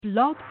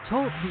Blog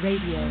Talk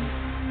Radio.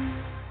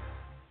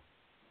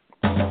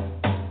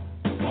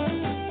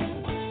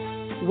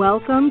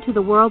 Welcome to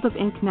the World of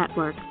Ink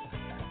Network,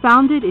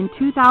 founded in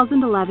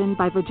 2011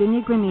 by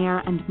Virginia Grenier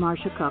and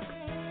Marsha Cook.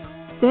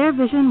 Their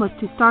vision was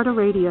to start a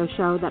radio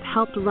show that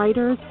helped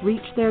writers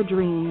reach their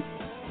dreams.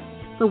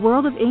 The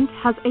World of Ink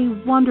has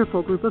a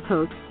wonderful group of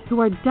hosts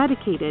who are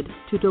dedicated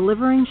to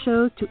delivering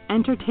shows to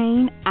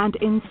entertain and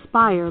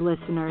inspire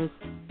listeners.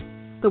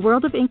 The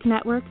World of Ink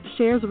Network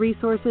shares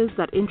resources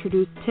that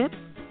introduce tips,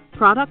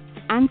 products,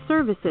 and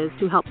services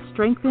to help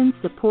strengthen,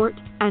 support,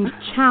 and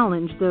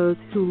challenge those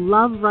who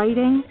love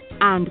writing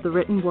and the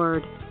written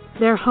word.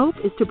 Their hope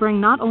is to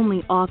bring not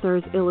only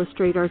authors,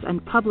 illustrators,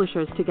 and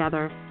publishers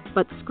together,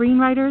 but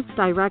screenwriters,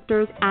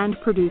 directors, and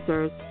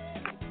producers.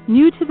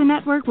 New to the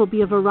network will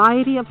be a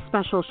variety of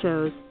special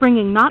shows,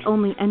 bringing not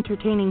only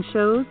entertaining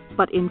shows,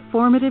 but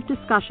informative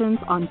discussions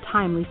on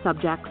timely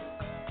subjects.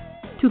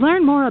 To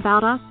learn more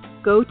about us,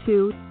 go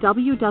to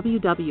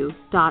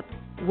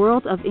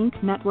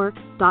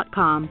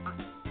www.worldofinknetwork.com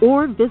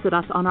or visit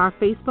us on our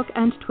Facebook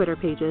and Twitter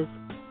pages.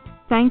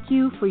 Thank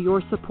you for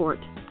your support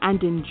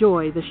and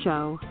enjoy the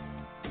show.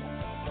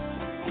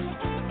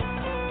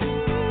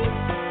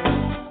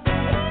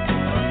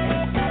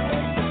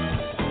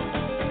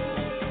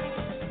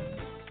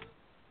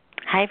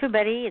 Hi,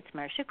 everybody. It's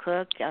Marsha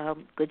Cook.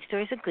 Good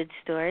Story's a Good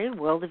Story,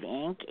 World of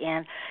Ink.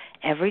 And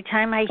every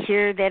time I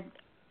hear that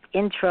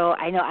intro,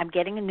 I know I'm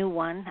getting a new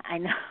one. I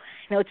know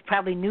it's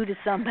probably new to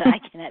some, but I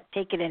cannot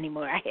take it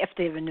anymore. I have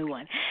to have a new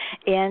one.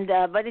 And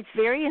but it's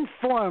very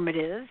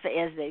informative,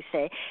 as they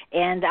say.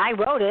 And I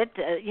wrote it,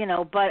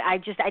 but I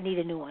need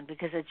a new one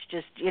because it's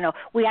just,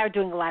 we are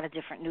doing a lot of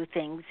different new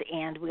things,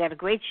 and we got a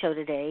great show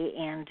today.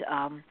 And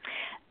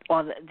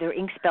they're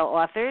INKSPELL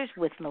authors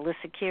with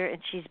Melissa Keir, and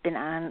she's been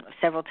on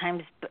several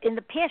times. In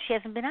the past, she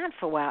hasn't been on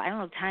for a while. I don't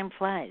know, time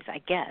flies, I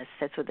guess.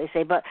 That's what they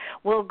say. But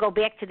we'll go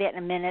back to that in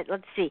a minute.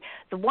 Let's see.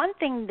 The one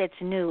thing that's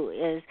new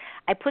is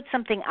I put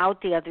something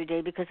out the other day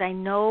because I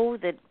know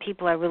that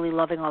people are really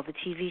loving all the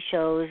TV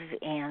shows,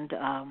 and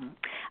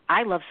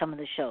I love some of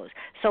the shows.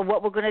 So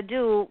what we're going to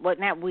do,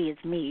 not we,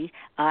 it's me.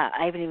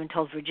 I haven't even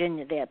told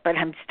Virginia that, but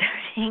I'm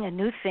starting a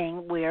new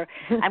thing where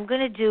I'm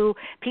going to do,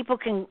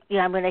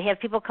 I'm going to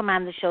have people come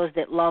on the show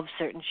that love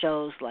certain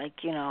shows like,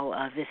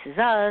 This Is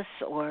Us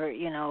or,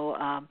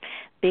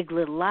 Big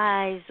Little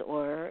Lies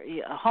or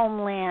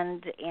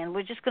Homeland, and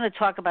we're just going to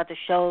talk about the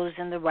shows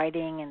and the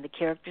writing and the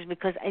characters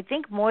because I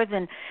think more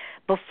than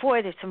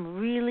before there's some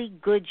really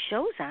good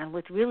shows on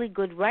with really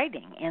good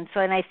writing. And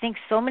I think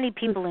so many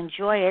people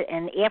enjoy it,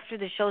 and after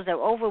the shows are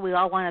over, we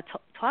all want to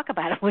talk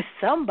about it with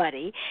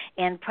somebody,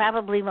 and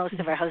probably most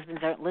of our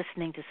husbands aren't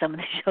listening to some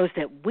of the shows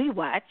that we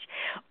watch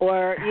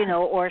or,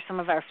 or some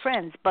of our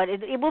friends, but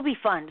it will be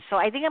fun. So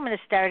I think I'm going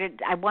to start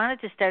it. I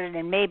wanted to start it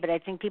in May, but I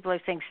think people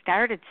are saying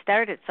start it.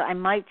 So I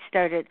might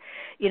start it,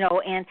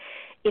 and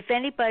if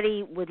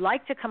anybody would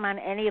like to come on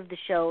any of the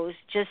shows,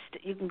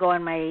 you can go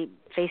on my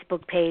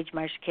Facebook page,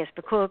 Marsha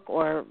Casper Cook,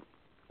 or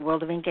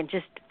World of Ink, and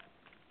just,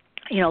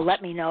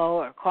 let me know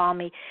or call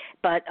me.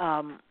 But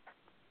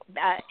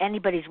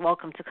anybody's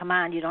welcome to come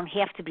on. You don't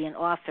have to be an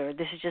author.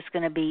 This is just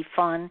going to be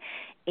fun,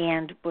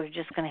 and we're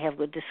just going to have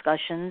good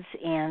discussions,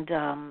 and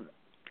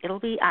it'll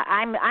be.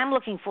 I'm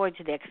looking forward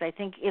to that because I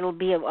think it'll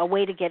be a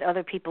way to get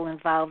other people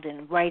involved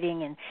in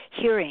writing and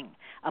hearing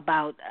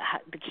about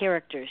the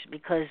characters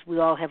because we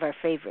all have our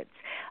favorites.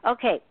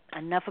 Okay,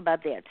 enough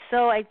about that.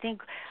 So I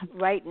think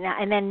right now,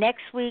 and then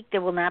next week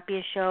there will not be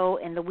a show,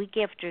 and the week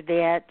after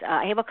that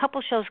I have a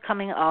couple shows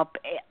coming up,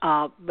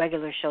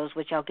 regular shows,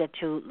 which I'll get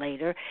to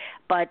later.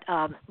 But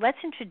let's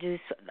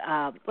introduce,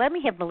 let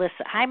me have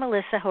Melissa. Hi,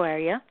 Melissa, how are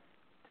you?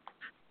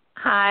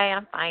 Hi,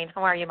 I'm fine.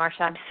 How are you,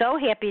 Marsha? I'm so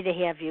happy to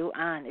have you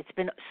on. It's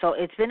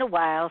been a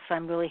while, so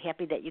I'm really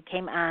happy that you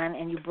came on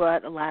and you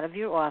brought a lot of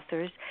your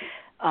authors,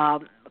 a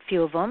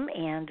few of them,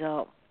 and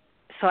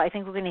so I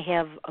think we're going to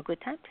have a good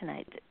time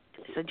tonight.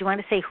 So do you want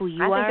to say who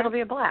you are? I think it'll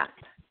be a blast.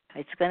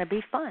 It's going to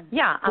be fun.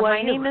 Yeah,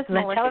 my name is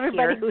Melissa Keir. Tell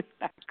everybody who you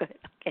are. Good.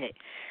 Okay.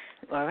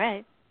 All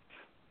right.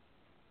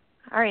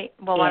 All right.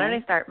 Well, why don't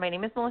I start? My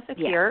name is Melissa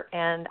Keir,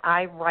 and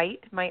I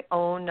write my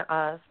own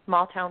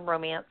small-town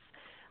romance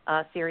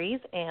series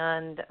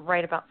and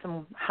write about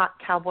some hot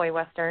cowboy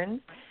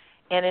westerns.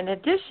 And in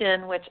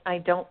addition, which I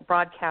don't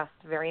broadcast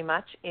very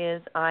much,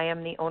 is I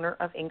am the owner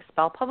of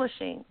INKSPELL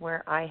Publishing,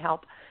 where I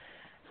help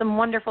some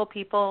wonderful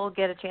people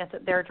get a chance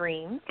at their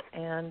dreams.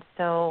 And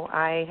so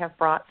I have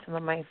brought some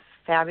of my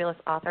fabulous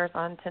authors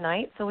on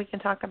tonight so we can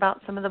talk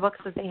about some of the books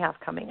that they have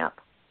coming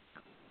up.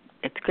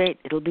 It's great.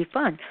 It'll be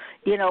fun,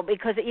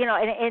 because,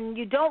 and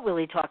you don't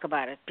really talk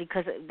about it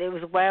because there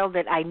was a while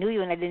that I knew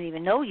you and I didn't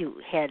even know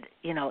you had,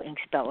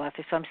 INKSPELL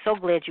authors. So I'm so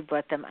glad you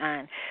brought them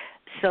on.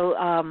 So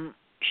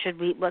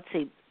let's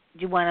see, do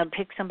you want to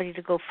pick somebody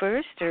to go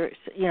first or,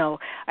 all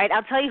right,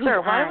 I'll tell you who's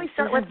on. Why don't we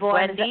start with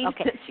Wende?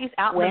 Okay. She's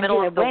out in the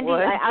middle of the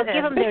woods. I'll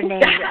give them their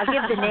names. I'll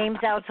give the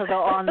names out so they'll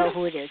all know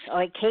who it is. All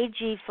right,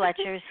 KG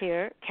Fletcher's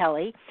here,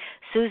 Kelly,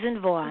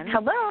 Susan Vaughn.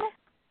 Hello.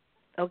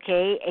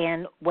 Okay,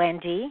 and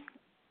Wende.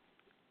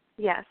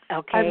 Yes.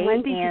 Okay. I'm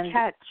Wende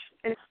Dikec.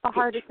 It's the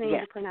hardest name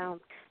to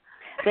pronounce.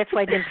 That's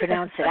why I didn't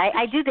pronounce it.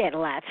 I do that a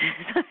lot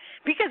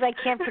because I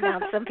can't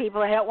pronounce some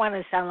people. I don't want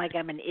to sound like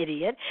I'm an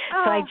idiot,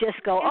 so I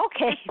just go,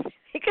 okay,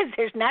 because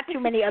there's not too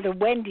many other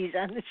Wendy's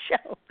on the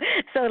show,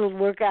 so it'll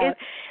work out. It's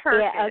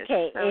Turkish, yeah,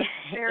 okay. So it's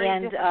very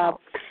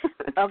difficult.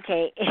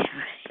 Okay.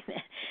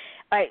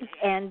 All right,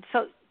 and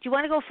so do you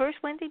want to go first,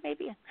 Wende,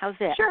 maybe? How's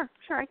that? Sure,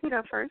 I can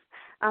go first.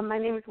 My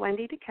name is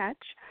Wende Dikec,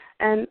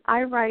 and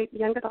I write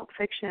young adult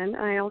fiction.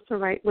 I also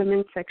write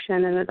women's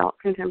fiction and adult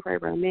contemporary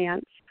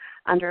romance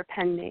under a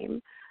pen name.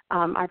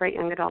 I write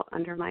young adult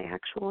under my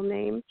actual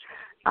name.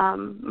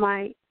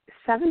 My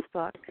 7th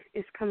book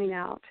is coming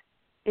out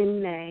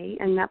in May,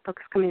 and that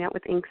book's coming out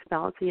with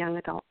INKSPELL. It's a young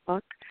adult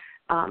book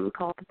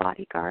called The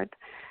Bodyguard.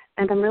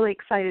 And I'm really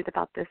excited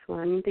about this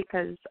one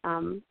because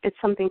it's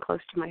something close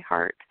to my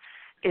heart.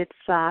 It's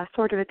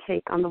sort of a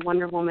take on the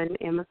Wonder Woman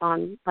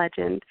Amazon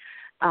legend,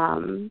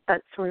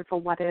 but sort of a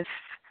what-if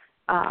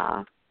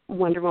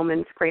Wonder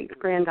Woman's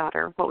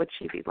great-granddaughter, what would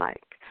she be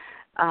like?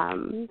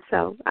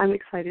 So I'm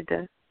excited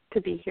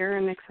to be here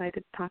and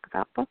excited to talk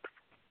about books.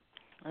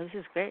 Well, this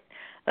is great.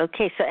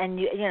 Okay, so, and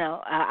you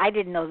know, I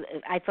didn't know,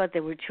 I thought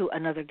there were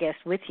another guest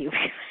with you.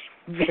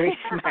 Very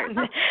smart.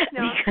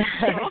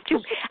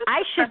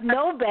 I should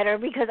know better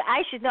because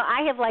I should know.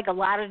 I have like a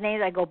lot of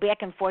names. I go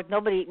back and forth.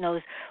 Nobody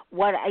knows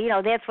what, you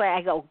know, that's why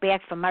I go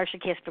back from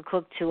Marsha Casper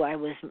Cook to I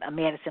was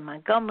Madison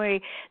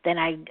Montgomery, then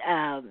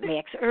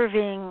Max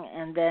Irving,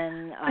 and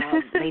then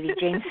Lady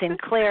Jane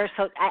Sinclair.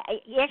 So I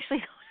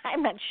actually,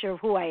 I'm not sure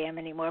who I am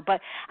anymore, but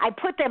I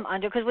put them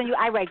under because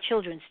I write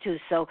children's too,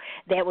 so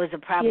that was a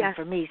problem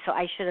for me. So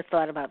I should have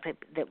thought about that.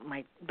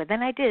 But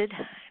then I did,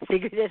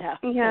 figured it out.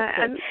 Yeah,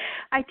 and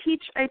I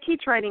teach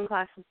writing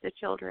classes to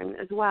children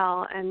as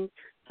well, and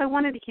so I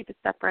wanted to keep it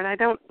separate.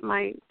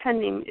 My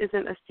pen name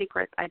isn't a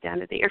secret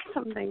identity or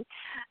something.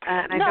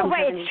 No,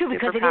 right, it's true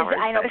because it is.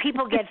 I know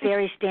people get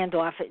very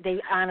standoffish.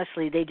 They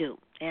honestly do,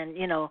 and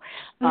you know.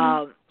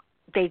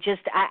 They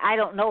just, I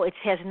don't know, it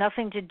has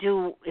nothing to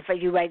do if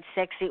you write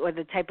sexy or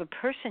the type of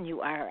person you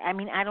are. I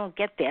mean, I don't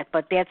get that,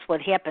 but that's what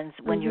happens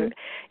when you're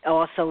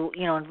also,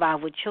 you know,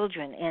 involved with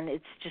children, and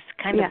it's just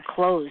kind of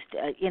closed,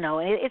 you know.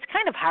 It's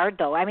kind of hard,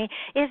 though. I mean,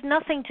 it has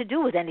nothing to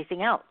do with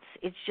anything else.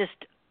 It's just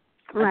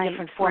a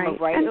different form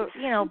of writing,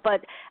 you know,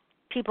 but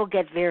people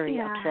get very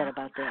upset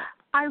about that.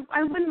 I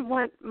wouldn't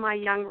want my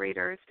young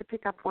readers to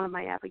pick up one of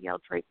my Abigail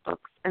Drake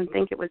books and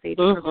think it was age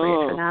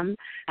appropriate for them.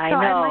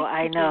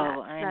 I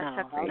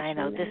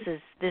know.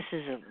 This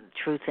is a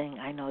true thing.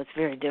 I know it's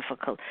very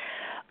difficult.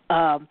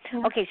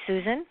 Okay,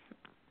 Susan.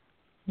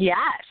 Yes.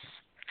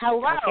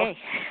 Hello. Okay.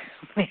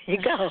 There you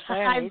go.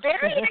 Right. I'm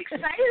very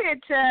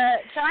excited to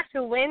talk to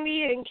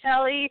Wende and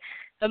Kelly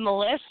and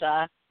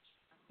Melissa.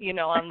 You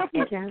know,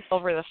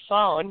 over the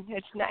phone.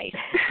 It's nice.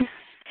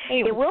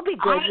 It will be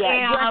good.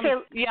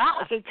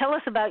 Okay, tell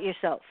us about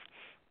yourself.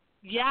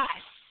 Yes.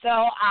 So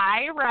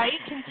I write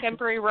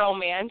contemporary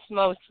romance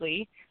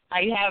mostly.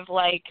 I have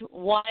like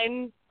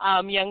one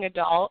young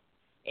adult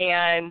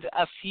and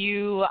a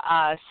few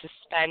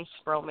suspense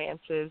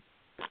romances.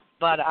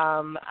 But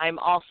I'm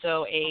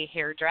also a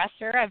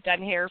hairdresser. I've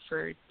done hair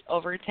for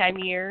over 10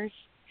 years.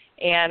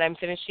 And I'm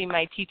finishing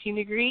my teaching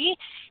degree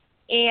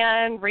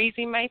and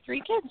raising my 3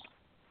 kids.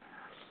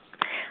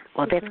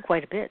 Well, that's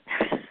quite a bit.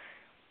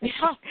 Yeah.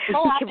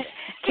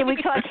 Can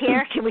we talk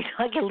hair? Can we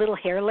talk a little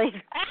hair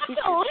later?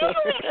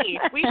 Absolutely.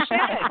 We should.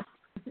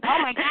 Oh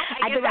my gosh!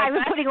 I've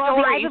been putting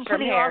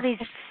all these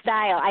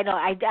style. I know.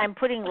 I'm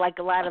putting like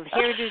a lot of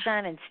hairdos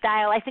on and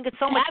style. I think it's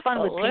so much fun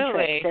with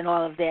Pinterest and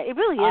all of that. It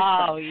really is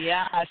fun. Oh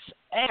yes,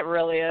 it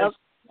really is.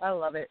 I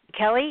love it.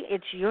 Kelly,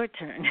 it's your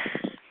turn.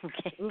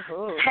 Okay.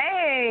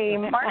 Hey,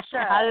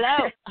 Marsha.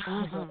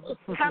 Hello.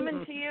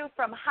 Coming to you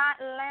from hot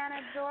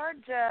Atlanta,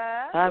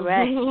 Georgia. All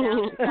right.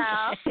 Down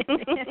south.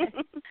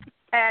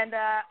 And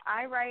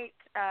I write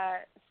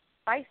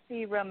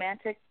spicy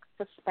romantic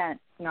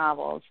suspense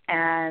novels.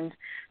 And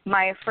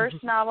my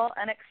first novel,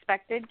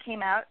 Unexpected,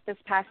 came out this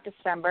past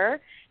December.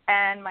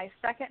 And my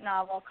second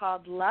novel,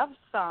 called Love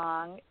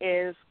Song,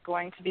 is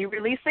going to be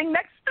releasing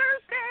next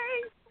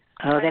Thursday.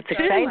 Oh, that's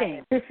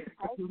exciting.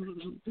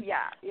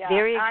 Yeah.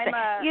 Very exciting.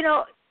 You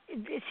know,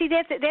 see,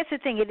 that's the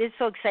thing. It is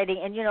so exciting.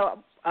 And, you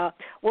know,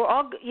 we're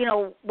all, you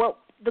know, well,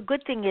 the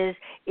good thing is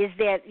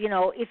that, you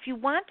know, if you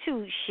want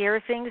to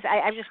share things,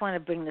 I just want to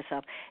bring this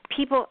up.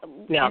 People,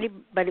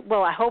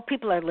 I hope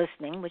people are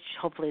listening, which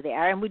hopefully they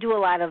are. And we do a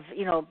lot of,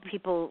 you know,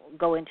 people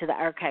go into the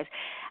archives.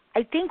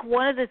 I think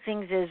one of the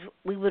things is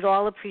we would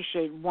all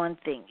appreciate one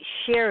thing,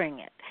 sharing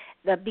it.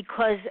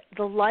 Because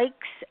the likes,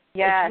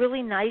 it's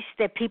really nice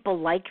that people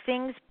like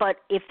things, but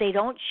if they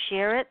don't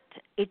share it,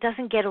 it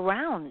doesn't get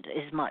around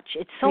as much.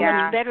 It's so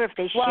much better if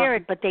they share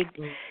it, but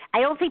I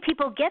don't think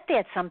people get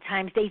that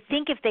sometimes. They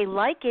think if they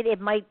like it,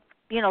 it might,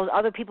 you know,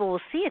 other people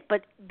will see it,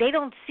 but they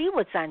don't see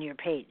what's on your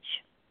page.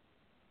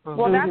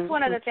 Well, that's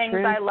one of the things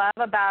I love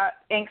about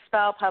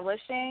INKSPELL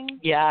Publishing.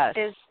 Yes.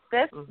 Is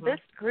this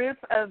group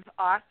of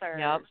authors.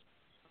 Yep.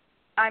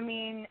 I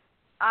mean,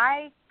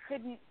 I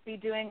couldn't be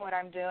doing what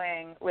I'm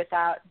doing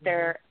without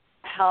their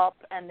help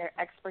and their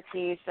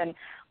expertise. And,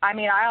 I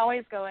mean, I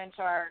always go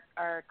into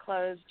our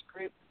closed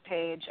group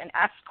page and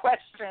ask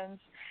questions,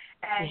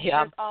 and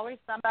there's always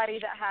somebody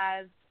that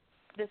has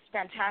this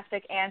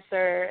fantastic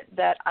answer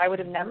that I would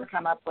have never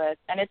come up with.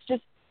 And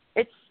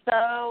it's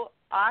so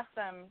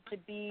awesome to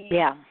be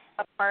a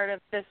part of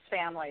this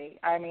family.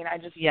 I mean, I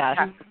just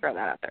have to throw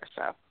that out there.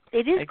 So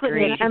it is good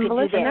that you can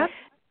do that.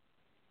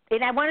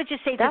 And I want to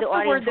just say to the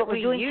audience what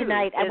we're doing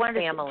tonight. I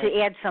wanted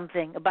to add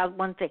something about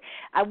one thing.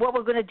 What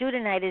we're going to do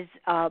tonight is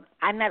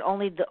I'm not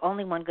only the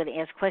only one going to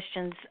ask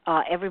questions.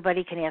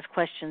 Everybody can ask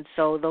questions.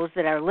 So those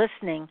that are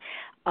listening,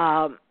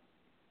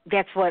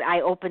 that's what I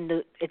opened.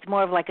 It's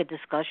more of like a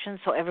discussion,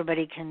 so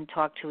everybody can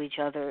talk to each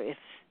other if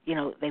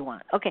they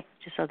want. Okay,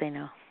 just so they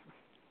know.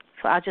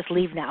 So I'll just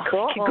leave now.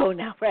 Cool. I can go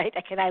now, right?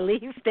 Can I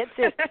leave? That's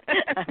it.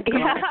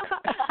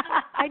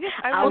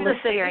 I will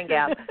just sit here and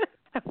gab.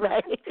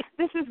 Right.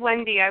 This is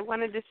Wendy. I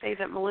wanted to say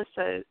that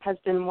Melissa has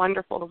been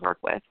wonderful to work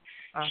with.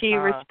 She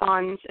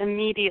responds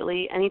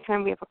immediately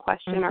anytime we have a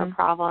question or a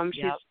problem.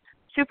 She's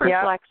super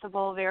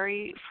flexible,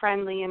 very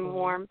friendly and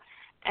warm.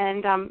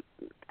 And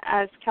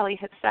as Kelly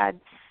had said,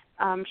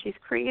 she's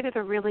created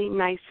a really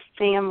nice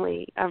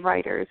family of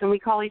writers, and we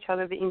call each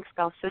other the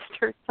INKSPELL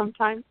sisters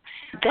sometimes.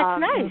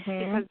 That's nice.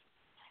 Because,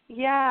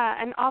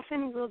 and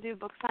often we'll do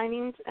book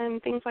signings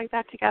and things like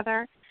that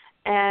together.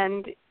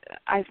 And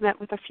I've met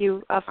with a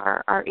few of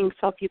our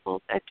INKSPELL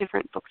people at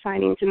different book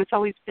signings, and it's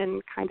always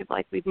been kind of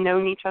like we've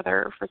known each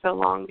other for so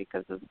long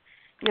because of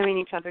knowing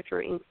each other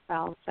through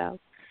INKSPELL. So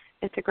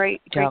it's a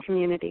great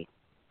community.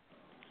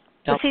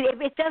 Well, see,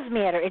 it does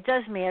matter. It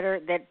does matter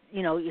that,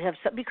 you have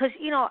some, because,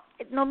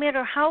 no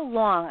matter how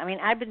long, I mean,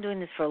 I've been doing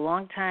this for a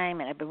long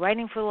time and I've been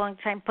writing for a long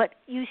time, but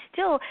you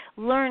still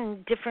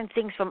learn different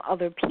things from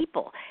other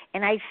people.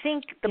 And I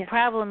think the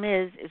problem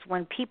is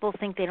when people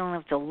think they don't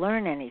have to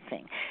learn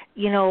anything.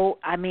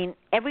 I mean,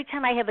 every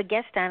time I have a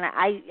guest on,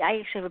 I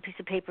actually have a piece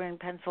of paper and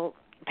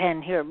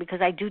pen here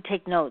because I do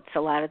take notes a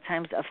lot of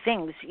times of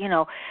things,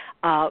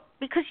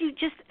 because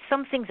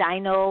some things I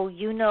know,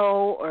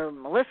 or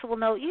Melissa will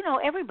know,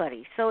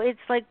 everybody. So it's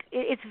like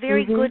it's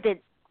very good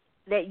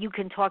that you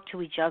can talk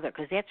to each other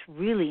because that's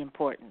really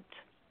important.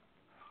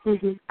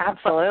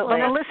 Absolutely. Well,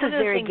 Melissa's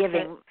very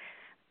giving.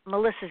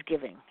 Melissa's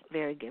giving,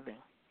 very giving.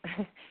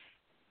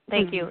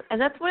 Thank you. And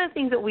that's one of the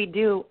things that we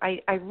do. I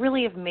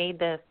really have made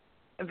this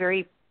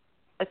a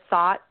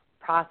thought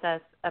process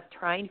of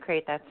trying to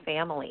create that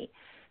family.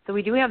 So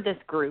we do have this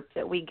group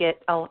that we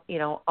get,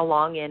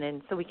 along in,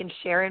 and so we can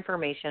share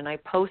information. I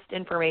post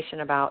information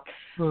about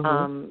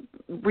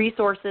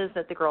resources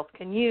that the girls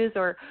can use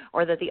or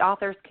that the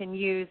authors can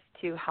use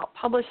to help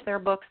publish their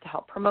books, to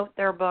help promote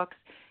their books.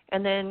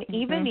 And then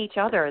even each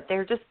other,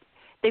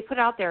 they put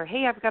out there,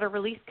 hey, I've got a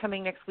release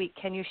coming next week.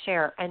 Can you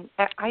share? And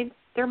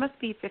there must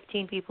be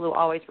 15 people who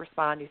always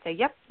respond who say,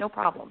 yep, no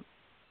problem.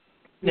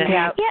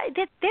 That's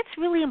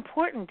really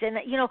important. And,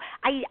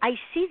 I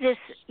see this,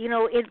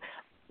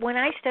 when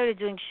I started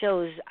doing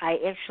shows, I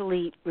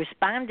actually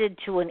responded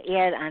to an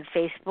ad on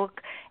Facebook,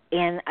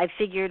 and I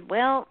figured,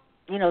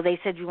 they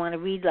said you want to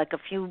read like a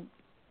few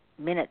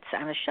minutes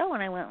on a show,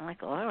 and I went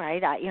like, all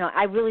right,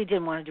 I really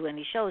didn't want to do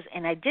any shows,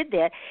 and I did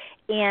that,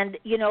 and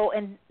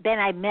and then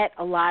I met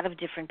a lot of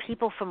different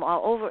people from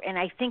all over, and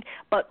I think,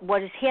 but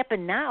what has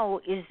happened now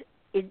is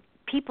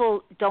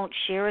people don't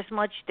share as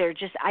much. They're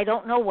just, I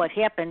don't know what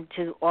happened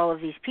to all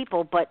of these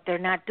people, but they're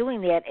not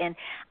doing that, and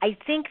I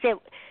think that.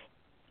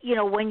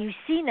 When you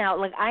see now,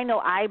 like I know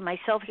I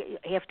myself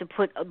have to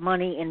put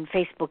money in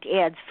Facebook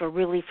ads for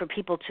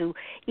people to,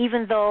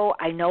 even though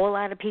I know a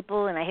lot of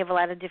people and I have a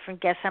lot of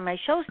different guests on my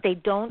shows, they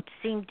don't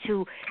seem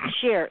to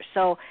share.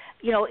 So,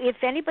 if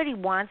anybody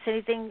wants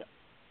anything,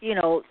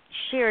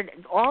 shared,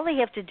 all they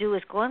have to do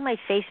is go on my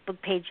Facebook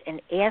page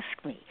and ask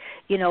me,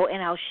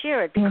 and I'll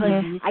share it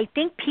because I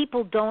think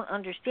people don't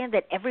understand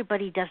that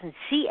everybody doesn't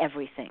see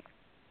everything.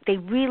 They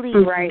really,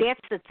 that's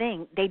the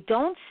thing. They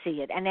don't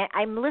see it. And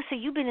Melissa,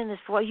 you've been in this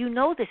for a while. You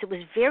know this. It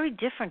was very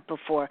different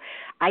before.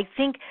 I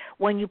think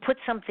when you put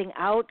something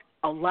out,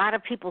 a lot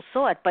of people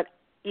saw it, but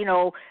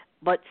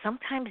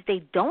sometimes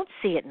they don't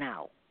see it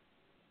now.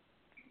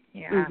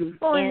 Yeah.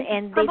 Well,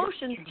 and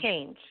promotions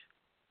change.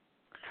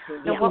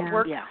 And what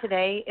works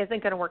today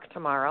isn't going to work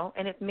tomorrow,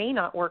 and it may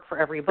not work for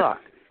every book.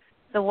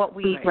 So what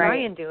we try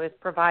and do is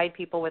provide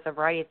people with a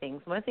variety of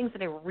things. One of the things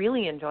that I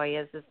really enjoy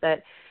is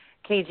that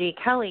KG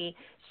Kelly,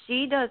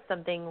 she does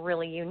something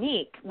really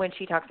unique when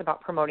she talks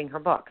about promoting her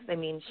books. I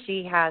mean,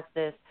 she has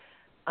this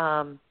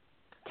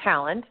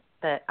talent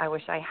that I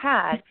wish I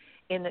had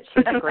in that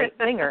she's a great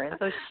singer, and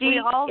so she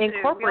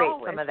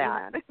incorporates some of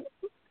that.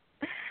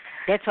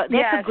 That's a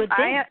good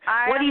thing.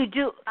 What do you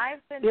do?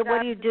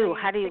 What do you do?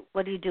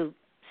 What do you do?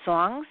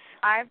 Songs?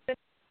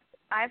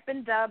 I've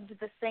been dubbed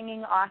the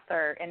singing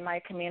author in my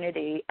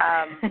community.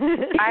 I'm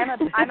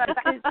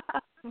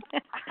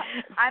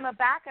a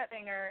backup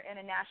singer in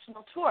a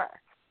national tour,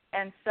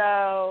 and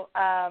so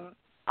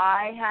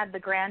I had the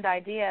grand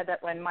idea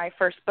that when my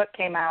first book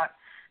came out,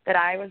 that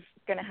I was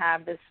going to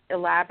have this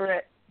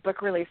elaborate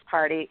book release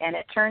party, and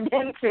it turned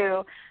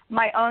into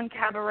my own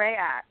cabaret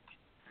act.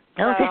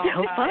 Oh, that's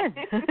so fun.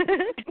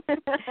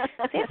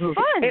 That's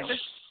fun.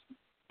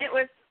 It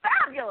was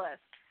fabulous.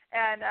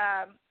 And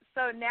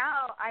so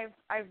now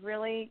I've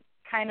really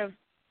kind of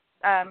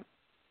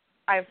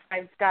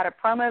I've got a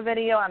promo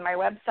video on my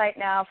website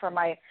now for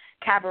my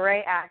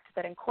cabaret act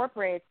that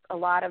incorporates a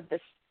lot of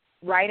this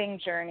writing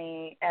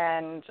journey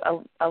and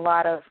a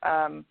lot of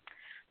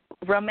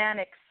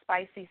romantic,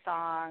 spicy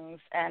songs.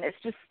 And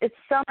it's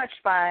so much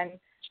fun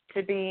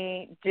to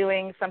be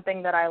doing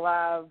something that I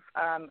love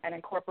and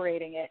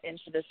incorporating it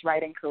into this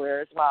writing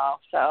career as well.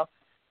 So,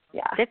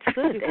 yeah. That's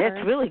good.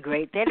 That's really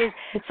great. That is.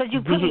 So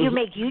you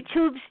make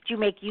YouTubes? Do you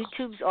make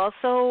YouTubes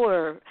also,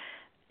 or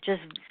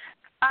just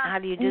how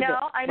do you do that?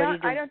 No, I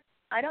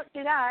don't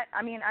do that.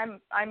 I mean,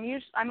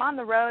 I'm on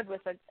the road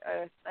with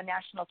a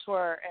national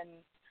tour, and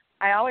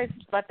I always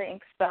let the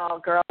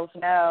INKSPELL girls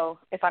know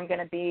if I'm going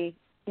to be,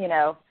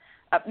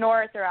 up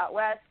north or out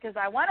west, because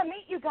I want to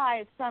meet you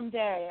guys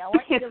someday. I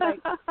want you to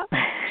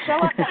show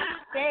up on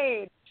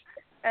stage,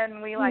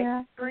 and we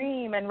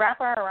scream and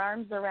wrap our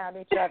arms around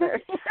each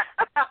other.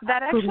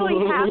 That actually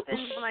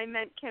happened when I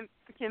met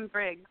Kim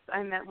Briggs.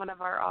 I met one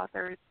of our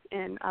authors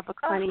in Book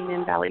Signing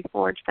in Valley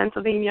Forge,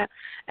 Pennsylvania,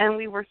 and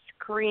we were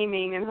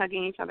screaming and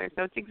hugging each other.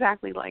 So it's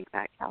exactly like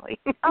that, Kelly.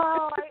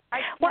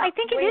 I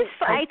think it is.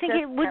 I think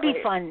it would be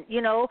fun.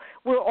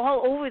 We're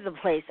all over the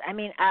place. I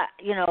mean,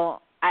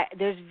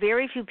 there's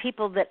very few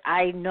people that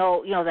I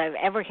know, that I've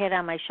ever had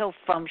on my show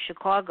from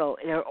Chicago.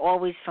 They're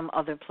always from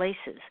other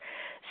places.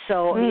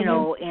 So,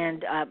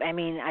 and I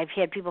mean, I've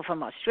had people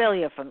from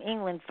Australia, from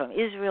England, from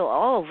Israel,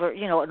 all over,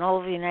 and all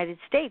over the United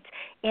States.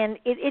 And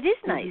it is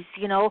nice,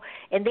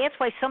 and that's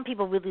why some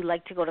people really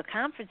like to go to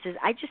conferences.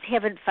 I just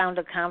haven't found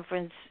a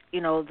conference,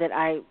 that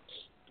I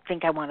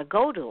think I want to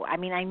go to. I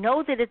mean, I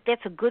know that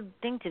that's a good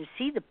thing to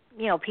see the,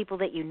 people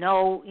that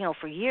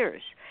for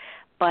years.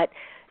 But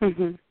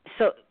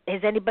so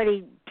is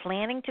anybody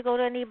planning to go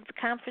to any of the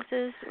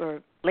conferences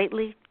or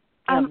lately?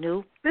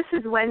 New? This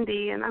is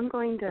Wendy, and I'm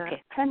going to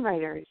Penn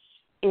Writers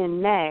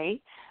in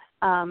May.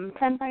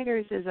 Penn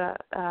Writers is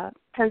a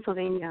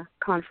Pennsylvania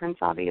conference,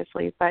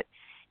 obviously, but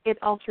it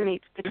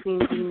alternates between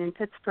being in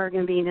Pittsburgh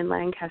and being in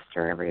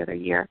Lancaster every other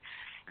year.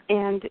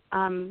 And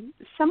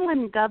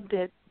someone dubbed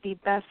it the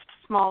best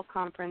small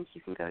conference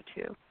you can go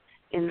to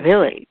in the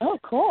States. Oh,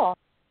 cool.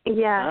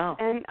 Yeah, wow.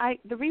 And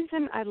the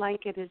reason I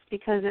like it is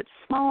because it's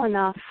small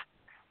enough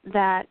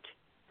that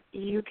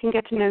you can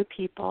get to know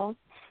people,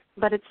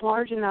 but it's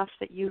large enough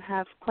that you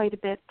have quite a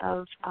bit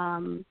of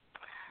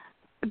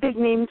big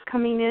names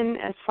coming in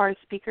as far as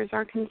speakers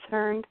are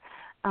concerned.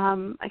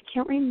 I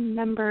can't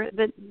remember.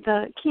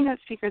 The keynote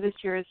speaker this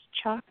year is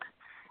Chuck,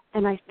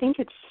 and I think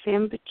it's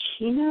Sam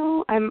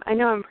Bacino. I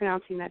know I'm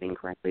pronouncing that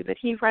incorrectly, but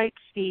he writes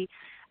the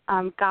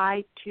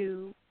guide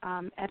to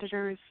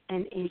editors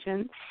and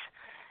agents,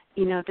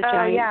 the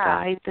giant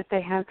guide that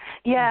they have.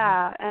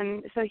 Yeah,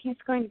 and so he's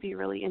going to be a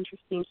really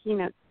interesting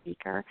keynote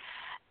speaker.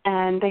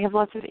 And they have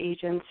lots of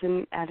agents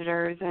and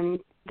editors,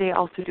 and they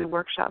also do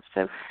workshops.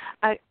 So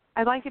I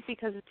like it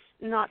because it's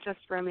not just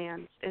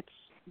romance. It's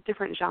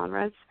different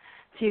genres.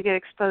 So you get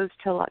exposed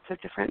to lots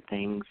of different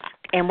things.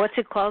 And what's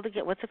it called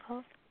again? What's it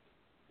called?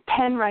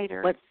 Penn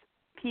Writers. What?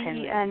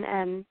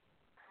 PENN.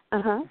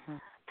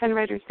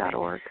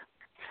 PennWriters.org.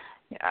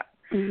 Yeah.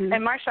 Mm-hmm.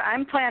 And Marsha,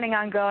 I'm planning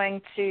on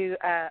going to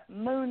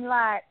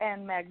Moonlight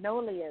and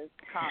Magnolias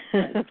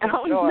conference.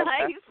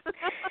 Nice.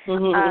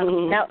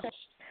 Now,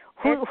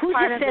 who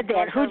just said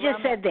that? Who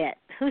just said that?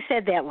 Who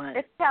said that one?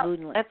 It's Kelly.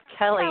 That's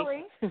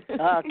Kelly.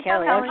 Oh,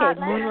 Kelly. Okay,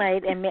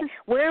 Moonlight and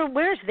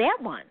where's that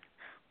one?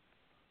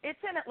 It's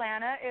in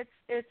Atlanta.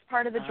 It's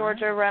part of the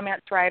Georgia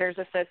Romance Writers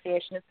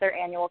Association. It's their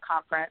annual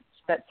conference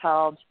that's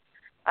held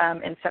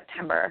in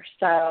September.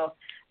 So,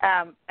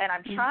 and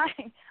I'm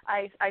trying.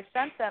 I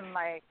sent them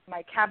my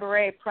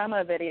cabaret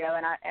promo video,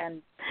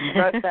 and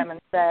wrote them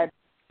and said,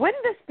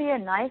 "Wouldn't this be a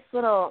nice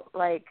little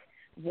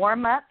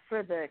warm up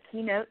for the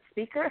keynote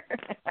speaker?"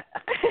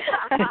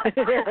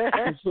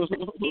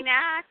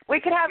 We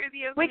could have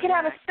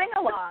a sing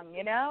along,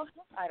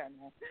 I don't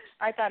know.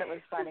 I thought it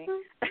was funny.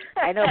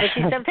 I know, but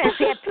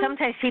see,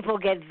 sometimes people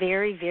get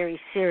very, very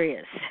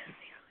serious.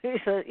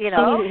 So,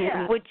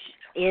 which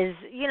is,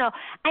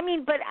 I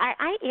mean, but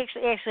I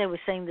actually I was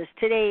saying this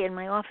today in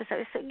my office. I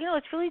was saying,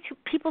 it's really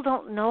people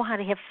don't know how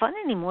to have fun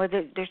anymore.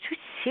 They're too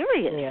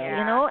serious,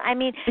 I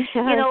mean,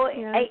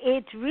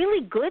 it's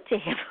really good to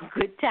have a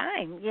good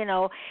time,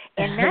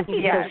 and not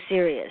be so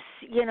serious,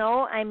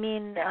 I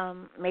mean,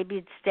 maybe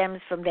it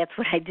stems from that's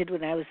what I did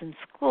when I was in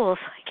school,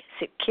 so I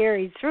guess it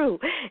carried through,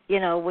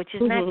 which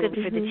is not good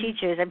for the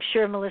teachers. I'm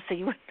sure, Melissa,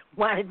 you wouldn't have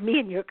wanted me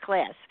in your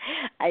class,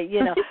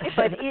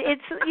 but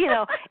it's,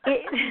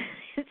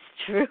 it's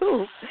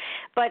true.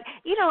 But,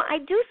 I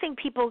do think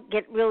people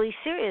get really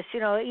serious,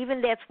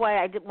 even that's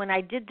why when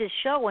I did this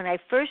show, when I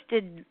first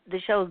did the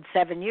show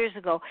 7 years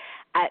ago,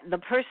 the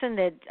person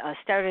that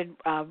started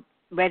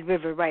Red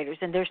River Writers,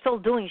 and they're still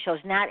doing shows,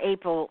 not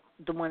April,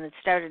 the one that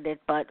started it,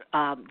 but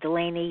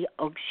Delaney,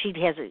 she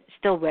has it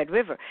still Red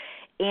River.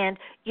 And,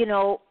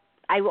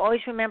 I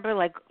always remember,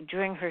 like,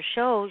 during her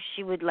show,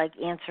 she would, like,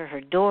 answer her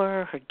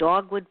door, her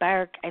dog would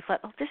bark. I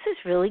thought, oh, this is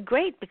really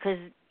great because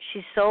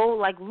she's so,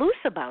 like, loose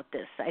about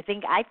this. I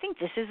think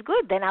this is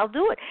good. Then I'll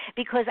do it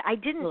because I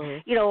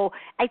didn't,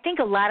 I think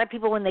a lot of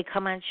people when they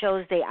come on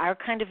shows, they are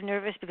kind of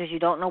nervous because you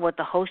don't know what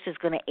the host is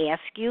going to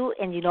ask you,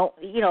 and you don't,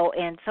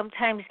 and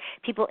sometimes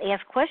people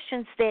ask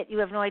questions that you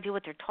have no idea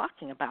what they're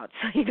talking about.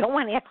 So you don't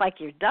want to act like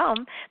you're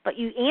dumb, but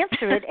you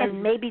answer it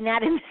and maybe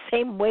not in the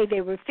same way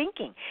they were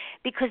thinking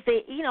because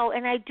they,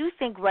 and I do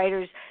think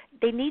writers,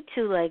 they need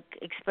to, like,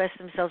 express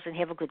themselves and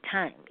have a good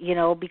time,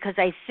 because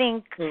I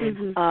think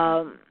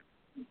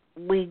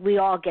we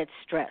all get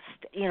stressed.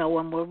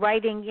 When we're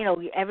writing,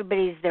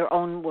 everybody's their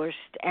own worst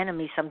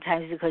enemy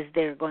sometimes because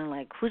they're going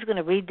like, who's going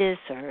to read this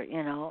or,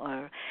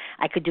 or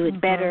I could do it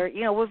better.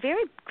 We're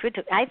very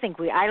critical. I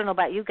don't know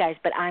about you guys,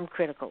 but I'm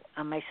critical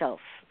on myself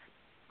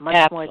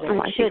much more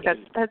than I should. I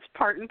think that's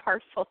part and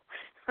parcel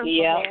of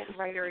the whole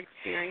writer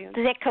experience.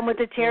 Does that come with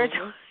the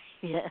territory?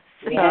 Yes.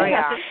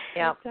 Yeah.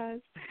 It does.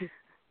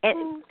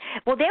 And,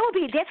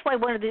 that's why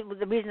one of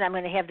the reasons I'm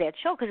going to have that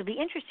show, because it'd be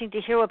interesting to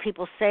hear what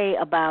people say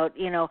about,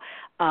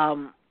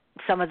 some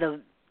of the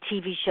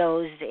TV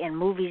shows and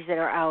movies that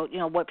are out,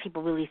 what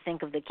people really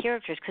think of the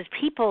characters, because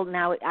people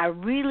now are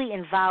really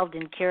involved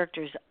in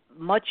characters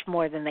much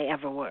more than they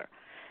ever were.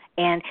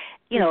 And,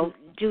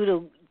 due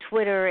to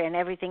Twitter and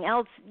everything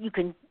else, you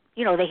can,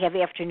 they have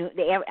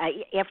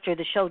after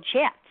the show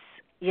chats,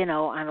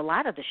 on a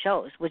lot of the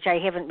shows, which I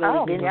haven't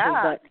really been to,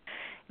 but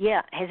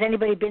yeah. Has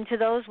anybody been to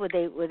those where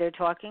they're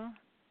talking?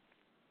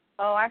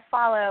 Oh, I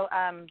follow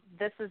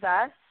This Is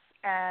Us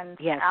and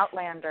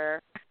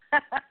Outlander.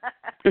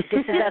 This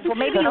Is Us. Well,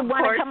 maybe you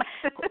want to come.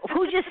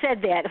 Who just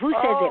said that? Who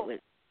said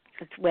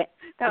that?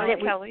 That was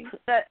Kelly.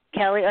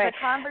 Kelly. All right. The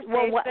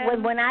conversation.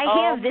 Well, when I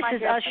have This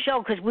Is Us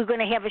show, because we're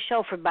going to have a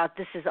show about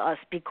This Is Us,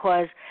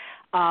 because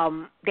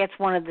that's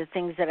one of the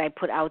things that I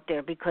put out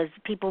there because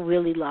people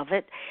really love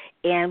it,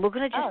 and we're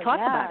going to just talk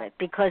about it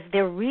because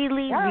they're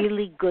really,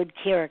 really good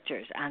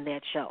characters on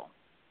that show.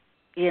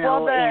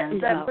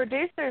 The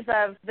producers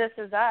of This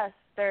Is Us,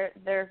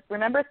 they're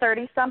remember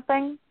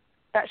 30-something?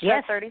 That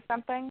show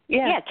 30-something?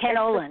 Yeah, Ken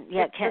Olin.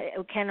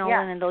 Ken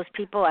Olin and those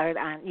people are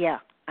on. Yeah,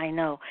 I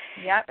know.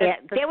 Yep,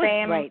 it's the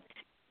same right.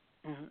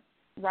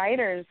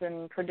 writers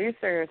and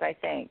producers, I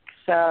think.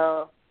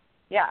 So.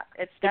 Yeah,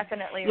 it's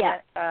definitely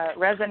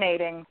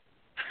resonating.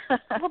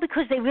 Well,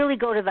 because they really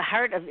go to the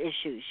heart of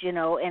issues, and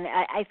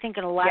I think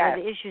in a lot of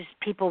the issues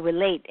people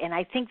relate, and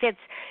I think that's,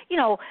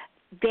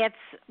 that's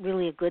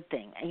really a good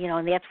thing,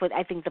 and that's what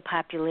I think the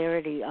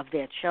popularity of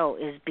that show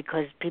is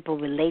because people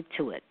relate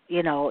to it,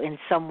 in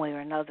some way or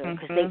another.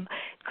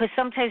 Because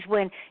sometimes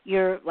when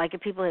you're, like if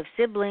people have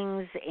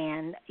siblings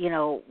and,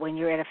 when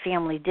you're at a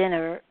family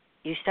dinner,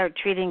 you start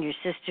treating your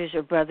sisters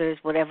or brothers,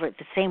 whatever,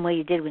 the same way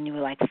you did when you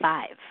were like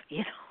 5,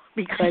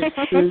 because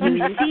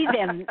you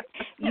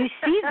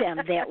see them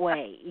that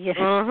way. It's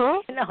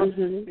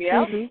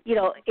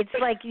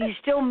like you're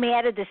still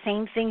mad at the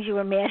same things you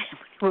were mad at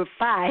when you were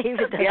 5. It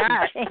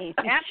doesn't change.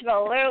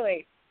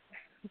 Absolutely.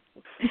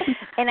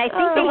 And I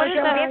think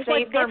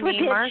that's what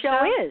that show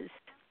is.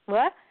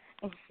 What?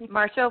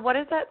 Marsha, what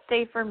does that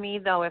say for me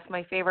though if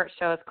my favorite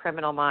show is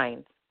Criminal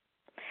Minds?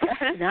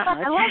 Not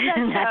much. I love that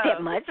show. Not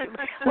that much.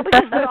 Well,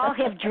 because we all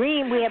have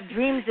dreams. We have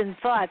dreams and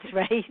thoughts,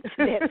 right?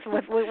 That's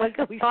what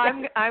can we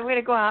say? I'm going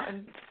to go out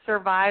and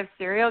survive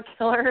serial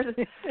killers.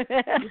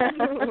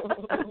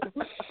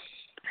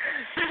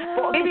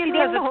 Well, maybe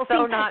because it's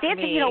so not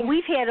me.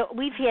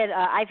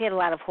 I've had a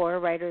lot of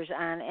horror writers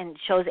on and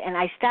shows, and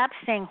I stopped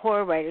saying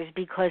horror writers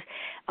because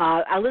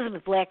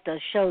Elizabeth Black does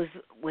shows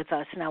with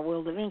us now,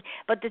 World of Ink.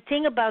 But the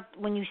thing about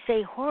when you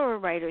say horror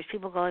writers,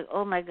 people go like,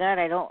 "Oh my God,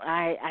 I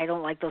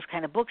don't like those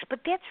kind of books." But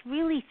that's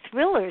really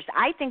thrillers.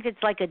 I think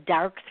it's like a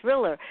dark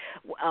thriller,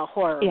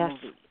 horror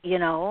movie,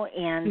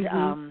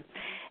 and.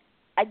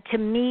 To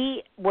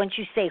me, once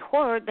you say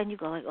horror, then you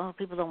go like, oh,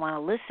 people don't want to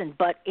listen.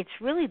 But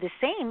it's really the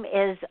same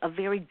as a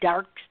very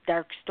dark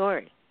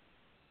story,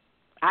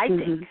 I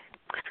think,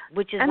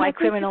 which is why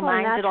Criminal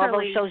Minds and all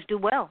those shows do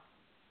well.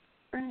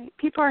 Right.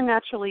 People are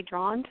naturally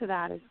drawn to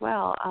that as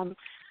well.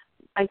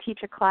 I teach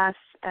a class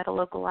at a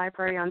local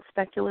library on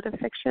speculative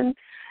fiction,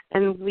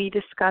 and we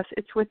discuss,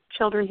 it's with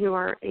children who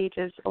are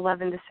ages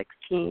 11 to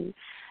 16,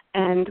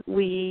 and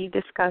we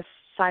discuss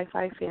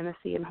sci-fi,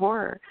 fantasy, and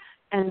horror.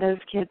 And those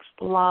kids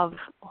love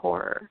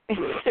horror. I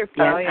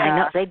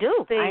know they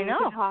do.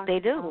 They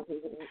do.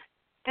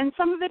 And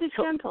some of it is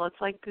gentle. It's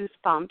like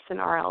Goosebumps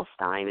and R.L.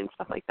 Stine and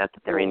stuff like that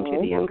they're into,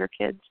 the younger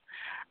kids.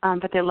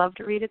 But they love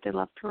to read it. They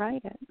love to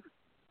write it.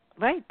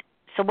 Right.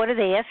 So what do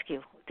they ask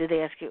you?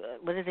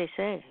 What do they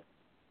say?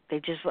 They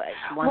just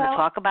want to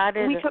talk about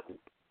it?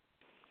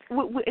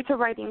 It's a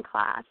writing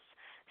class.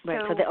 Right.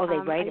 So they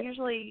write it?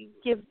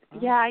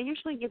 I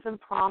usually give them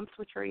prompts,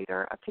 which are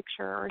either a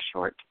picture or a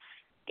short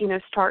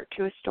start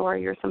to a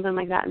story or something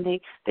like that, and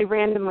they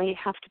randomly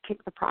have to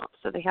pick the prompt,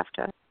 so they have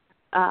to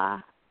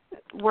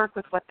work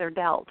with what they're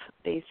dealt,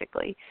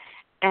 basically.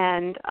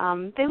 And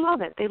they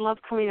love it. They love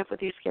coming up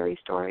with these scary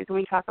stories. And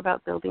we talk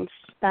about building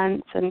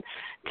suspense and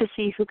to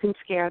see who can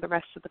scare the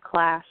rest of the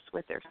class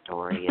with their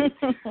story. And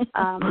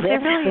they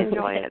really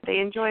enjoy it. They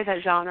enjoy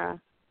that genre.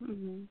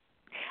 Mm-hmm.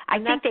 I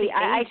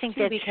think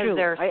that's because true.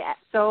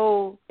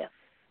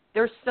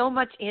 They're so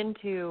much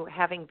into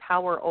having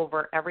power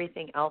over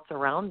everything else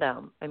around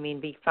them. I mean,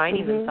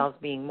 finding themselves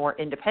being more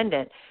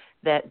independent,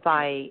 that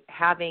by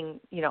having,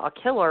 a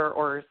killer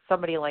or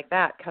somebody like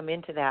that come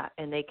into that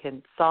and they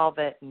can solve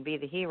it and be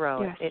the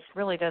hero, it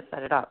really does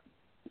set it up.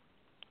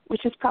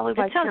 Which is probably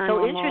why that sounds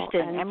so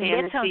interesting.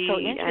 That sounds so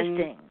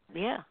interesting.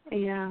 Yeah.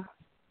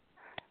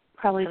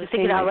 Probably I was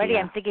thinking already.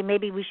 I'm thinking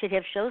maybe we should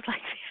have shows like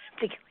that. I'm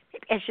thinking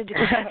maybe I should do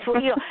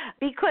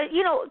because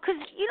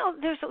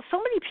there's so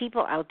many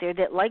people out there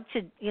that like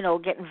to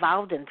get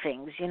involved in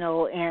things,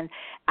 and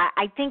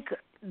I think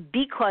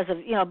because of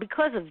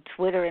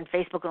Twitter and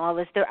Facebook and all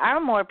this, there are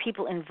more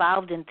people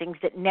involved in things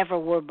that never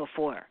were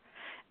before.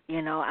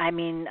 I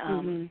mean,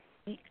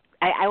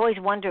 I always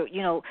wonder,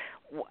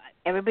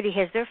 everybody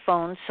has their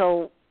phones,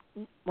 so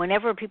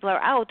whenever people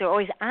are out, they're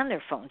always on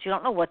their phones. You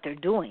don't know what they're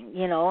doing,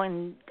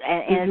 and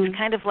it's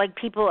kind of like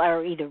people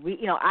are either,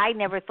 I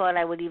never thought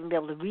I would even be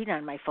able to read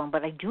on my phone,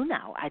 but I do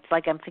now. It's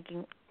like I'm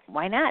thinking,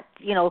 why not?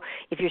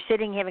 If you're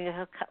sitting having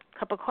a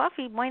cup of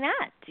coffee, why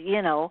not?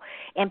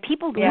 And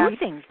people do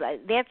things.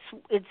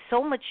 It's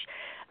so much,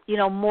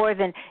 more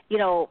than,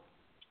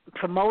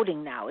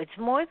 promoting now. It's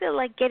more than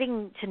like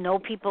getting to know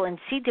people and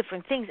see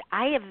different things.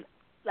 I'm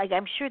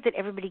sure that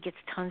everybody gets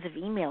tons of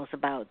emails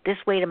about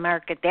this way to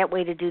market, that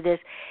way to do this.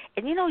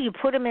 And, you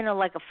put them in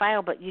a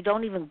file, but you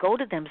don't even go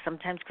to them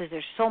sometimes because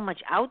there's so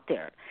much out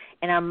there.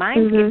 And our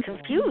minds get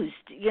confused,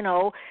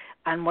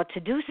 on what to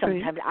do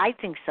sometimes. Right.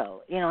 I think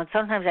so. And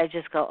sometimes I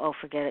just go, oh,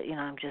 forget it.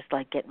 I'm just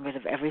getting rid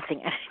of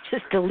everything. And I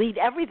just delete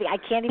everything. I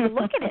can't even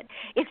look at it.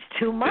 It's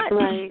too much,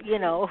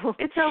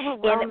 It's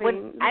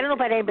overwhelming. I don't know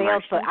about anybody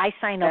else, but I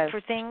sign up for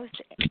things.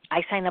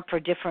 I sign up for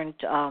different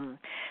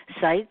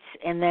sites,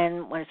 and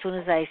then as soon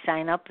as I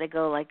sign up, they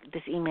go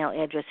this email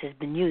address has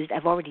been used.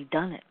 I've already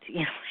done it.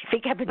 I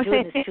think I've been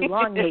doing this too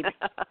long, maybe.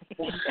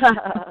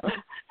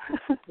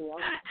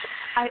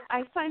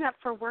 I sign up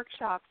for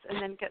workshops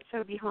and then get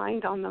so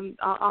behind on them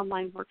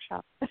online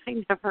workshops that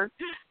I never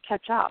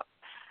catch up.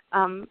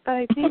 But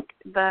I think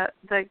the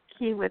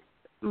key with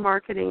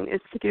marketing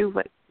is to do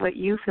what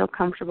you feel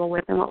comfortable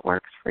with and what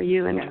works for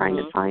you, and trying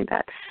to find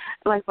that,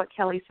 like what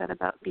Kelly said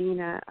about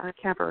being a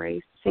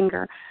cabaret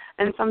singer.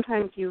 And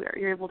sometimes you're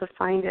able to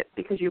find it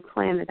because you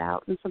plan it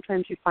out, and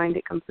sometimes you find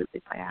it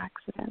completely by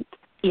accident.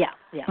 Yeah,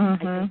 I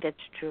think that's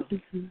true.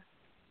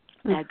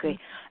 I agree.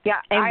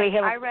 Yeah,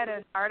 I read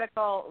an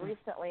article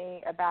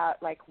recently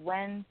about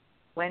when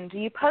do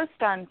you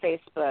post on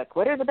Facebook?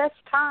 What are the best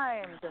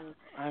times? And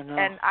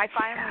I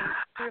finally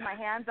threw my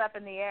hands up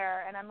in the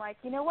air, and I'm like,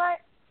 you know what?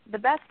 The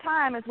best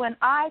time is when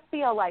I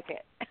feel like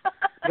it.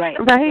 Right.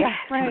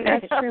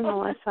 That's true,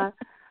 Melissa.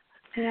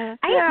 Yeah.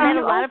 I have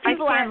met a lot of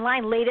people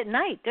online late at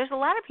night. There's a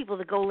lot of people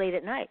that go late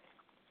at night.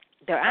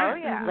 They're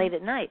on late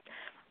at night.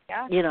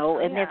 Yeah.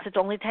 And that's the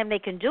only time they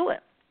can do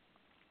it.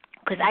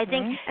 Because I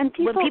think when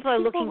people are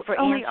looking for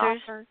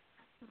answers,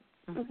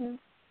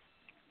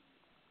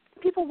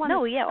 people want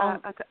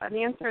an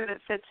answer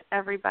that fits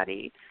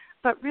everybody.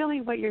 But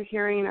really what you're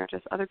hearing are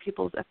just other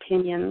people's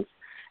opinions.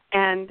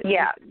 And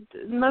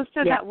most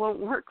of that won't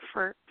work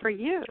for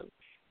you.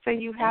 So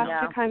you have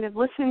to kind of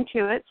listen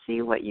to it,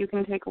 see what you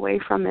can take away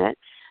from it,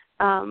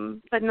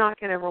 but not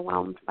get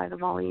overwhelmed by the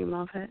volume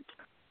of it.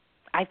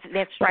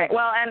 That's right.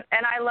 Well,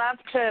 and I love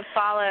to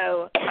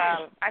follow.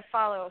 I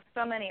follow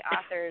so many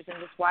authors and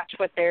just watch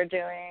what they're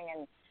doing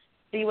and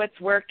see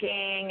what's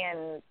working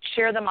and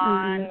cheer them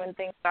on when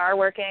things are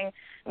working.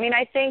 I mean,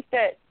 I think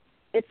that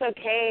it's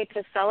okay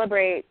to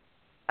celebrate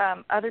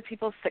other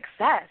people's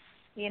success.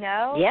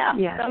 Yeah.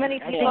 So many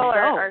people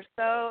are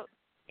so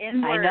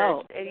inward. I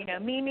know.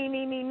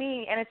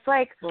 Me, and it's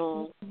like,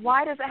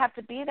 why does it have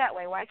to be that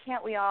way? Why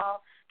can't we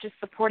all just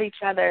support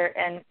each other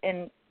and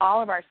in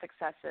all of our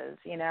successes,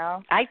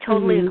 I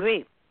totally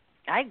agree.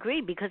 I agree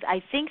because I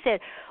think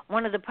that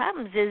one of the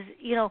problems is,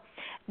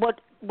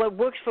 what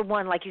works for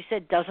one, like you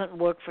said, doesn't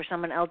work for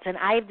someone else. And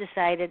I've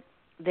decided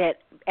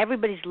that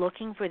everybody's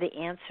looking for the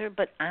answer,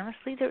 but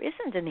honestly, there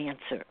isn't an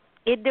answer.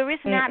 There is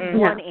not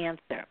one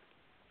answer.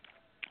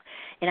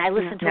 And I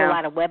listen to a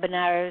lot of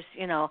webinars,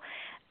 we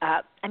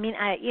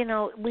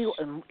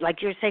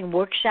like you're saying,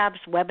 workshops,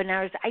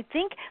 webinars. I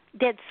think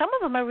that some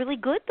of them are really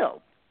good,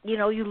 though. You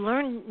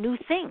learn new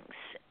things,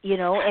 but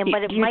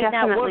it might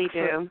not work. You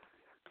definitely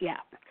do.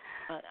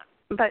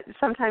 But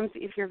sometimes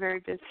if you're very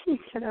busy, you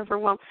get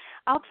overwhelmed.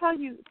 I'll tell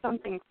you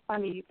something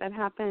funny that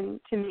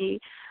happened to me.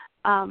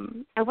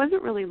 I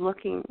wasn't really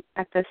looking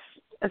at this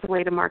as a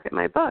way to market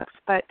my books,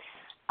 but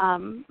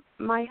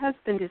my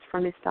husband is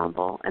from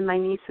Istanbul, and my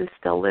nieces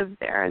still live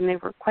there, and they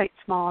were quite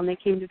small, and they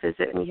came to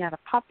visit, and he had a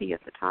puppy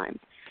at the time.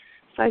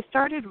 So I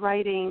started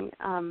writing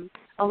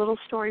a little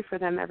story for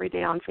them every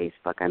day on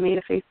Facebook. I made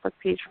a Facebook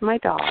page for my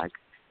dog.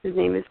 His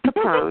name is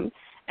Capone.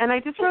 And I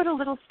just wrote a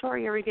little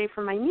story every day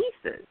for my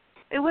nieces.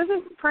 it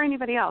wasn't for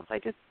anybody else. I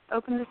just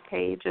opened this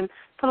page and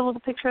put a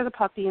little picture of the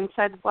puppy and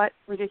said what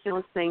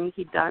ridiculous thing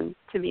he'd done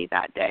to me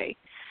that day.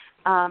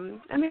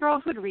 And the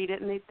girls would read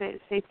it and they'd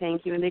say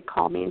thank you and they'd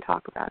call me and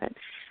talk about it.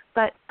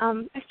 But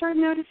I started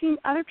noticing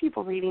other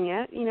people reading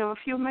it. You know, a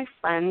few of my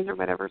friends or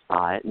whatever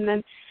saw it,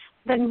 and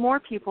then more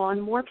people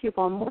and more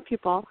people and more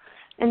people.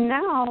 And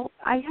now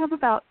I have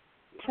about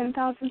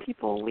 10,000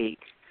 people a week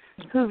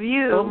who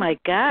view Oh my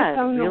God,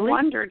 Capone really? the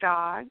Wonder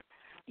Dog.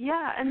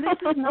 Yeah, and this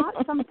is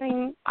not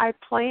something I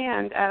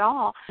planned at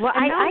all. Well,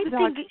 and I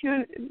think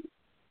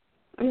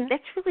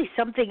that's really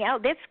something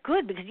else. That's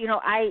good because, you know,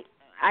 I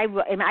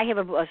have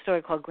a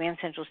story called Grand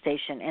Central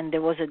Station, and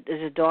there's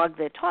a dog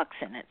that talks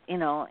in it, you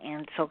know,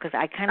 and so because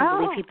I kind of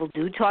believe people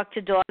do talk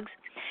to dogs.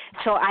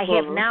 So I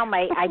have now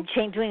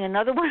I'm doing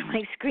another one of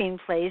my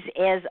screenplays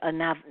as a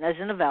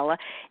novella,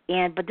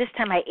 but this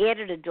time I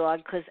added a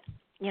dog because,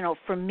 you know,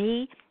 for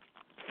me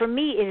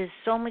it is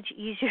so much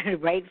easier to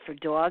write for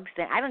dogs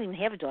than I don't even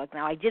have a dog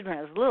now. I did when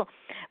I was little,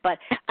 but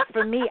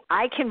for me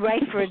I can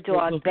write for a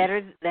dog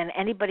better than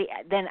anybody.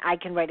 Then I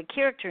can write a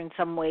character in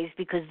some ways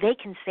because they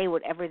can say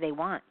whatever they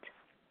want.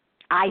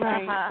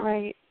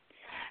 Right.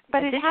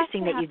 But it's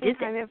interesting that you did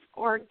that.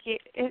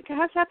 It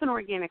has to happen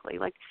organically.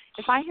 Like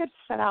if I had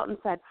set out and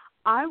said,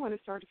 I want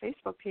to start a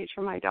Facebook page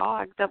for my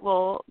dog that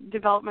will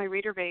develop my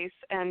reader base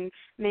and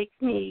make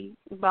me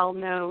well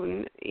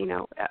known, you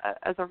know,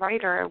 as a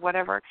writer or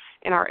whatever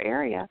in our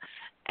area,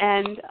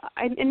 and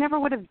I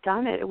never would have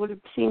done it. It would have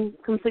seemed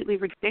completely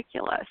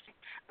ridiculous.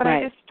 But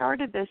I just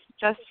started this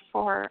just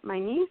for my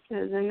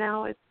nieces, and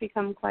now it's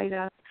become quite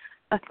a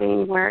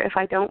thing where if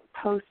I don't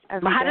post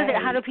every day,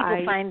 how do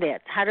people find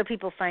that? How do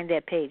people find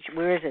that page?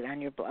 Where is it, on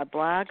your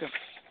blog? Or?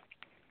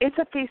 It's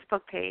a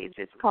Facebook page.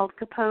 It's called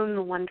Capone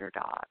the Wonder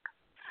Dog.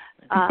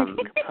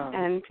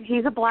 And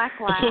he's a black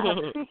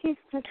lab.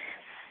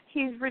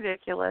 He's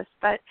ridiculous.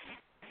 But,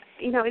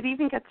 you know, it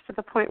even gets to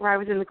the point where I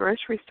was in the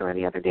grocery store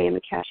the other day and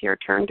the cashier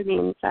turned to me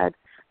and said,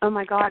 "Oh,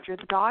 my God, you're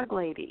the dog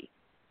lady."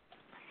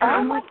 And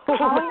I'm like,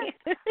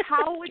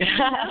 how would you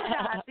know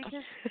that?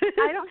 Because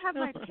I don't have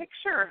my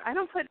picture. I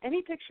don't put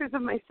any pictures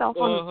of myself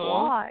on the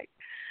blog.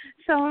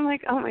 So I'm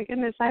like, oh, my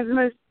goodness, I have the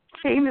most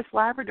famous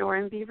Labrador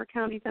in Beaver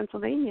County,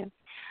 Pennsylvania.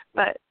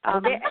 But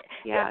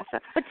yeah. So.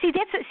 But see,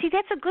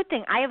 that's a good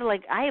thing. I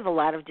have a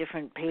lot of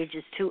different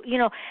pages too. You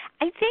know,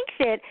 I think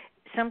that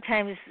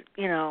sometimes,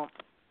 you know,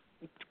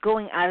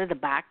 going out of the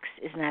box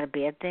is not a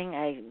bad thing.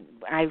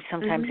 I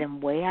sometimes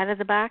am way out of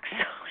the box.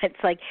 So it's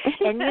like,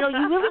 and you know,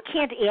 you really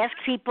can't ask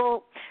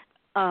people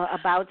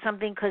about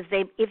something because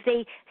if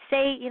they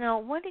say, you know,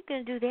 what are you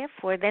going to do that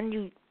for? Then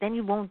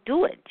you won't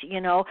do it.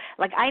 You know,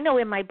 like I know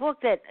in my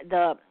book that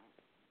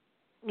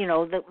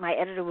my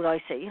editor would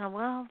always say, you know,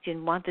 well, do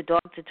you want the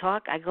dog to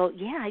talk? I go,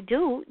 yeah, I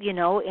do, you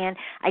know, and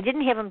I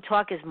didn't have him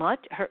talk as much.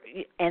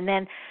 And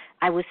then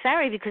I was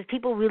sorry because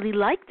people really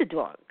like the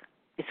dog.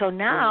 So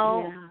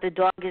now the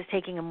dog is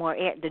taking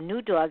the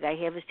new dog I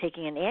have is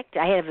taking an act.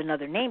 I have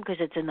another name because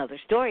it's another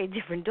story, a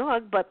different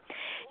dog. But,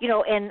 you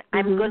know, and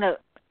I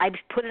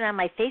put it on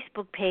my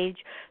Facebook page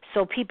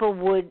so people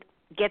would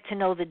get to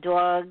know the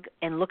dog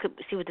and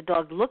see what the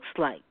dog looks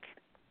like.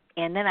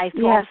 And then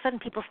all of a sudden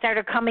people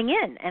started coming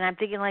in, and I'm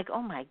thinking like,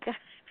 oh my God,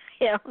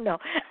 I don't know.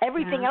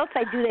 Everything else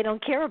I do they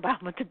don't care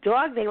about, but the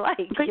dog they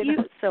like. But you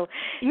know? So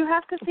you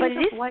have to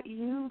think of what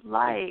you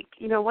like,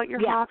 you know, what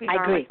your hobbies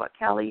are, like what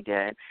Kelly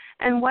did,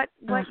 and what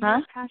you're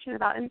passionate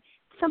about, and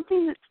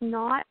something that's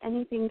not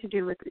anything to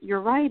do with your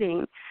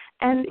writing.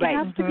 And it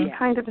has to be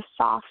kind of a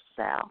soft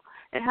sell.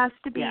 It has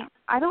to be.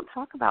 I don't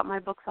talk about my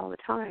books all the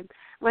time.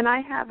 When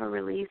I have a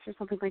release or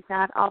something like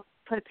that, I'll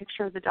put a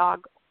picture of the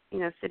dog, you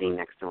know, sitting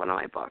next to one of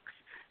my books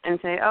and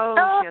say,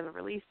 oh, she has a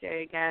release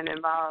day again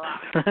and blah,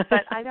 blah, blah.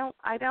 But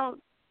I don't,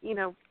 you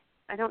know,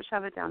 I don't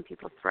shove it down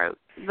people's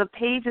throats. The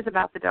page is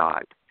about the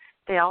dog.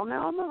 They all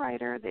know I'm a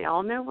writer. They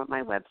all know what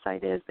my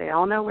website is. They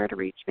all know where to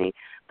reach me,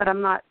 but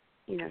I'm not,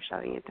 you know,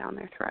 shoving it down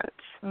their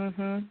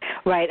throats.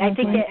 Right. I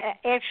think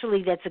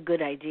actually that's a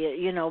good idea,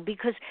 you know,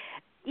 because,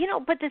 you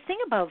know, but the thing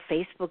about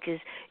Facebook is,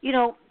 you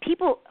know,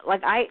 people,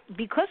 like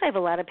because I have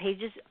a lot of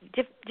pages,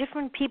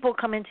 different people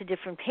come into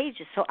different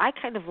pages. So I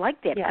kind of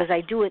like that because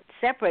I do it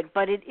separate,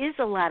 but it is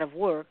a lot of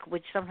work,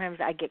 which sometimes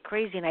I get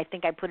crazy and I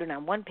think I put it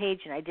on one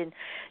page and I didn't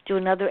do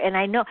another. And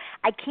I know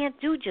I can't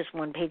do just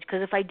one page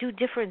because if I do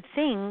different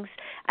things,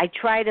 I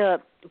try to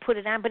put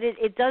it on, but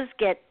it does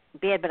get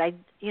bad. But I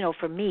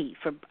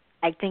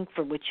think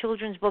with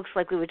children's books,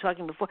 like we were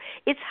talking before,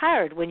 it's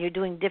hard when you're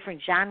doing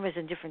different genres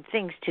and different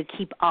things to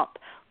keep up,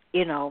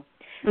 you know,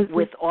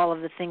 with all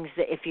of the things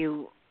that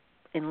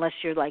unless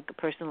you're like a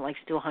person that likes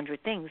to do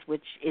 100 things,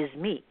 which is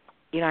me.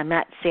 You know, I'm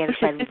not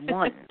satisfied with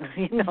one,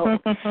 you know.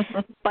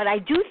 But I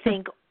do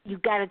think you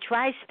got to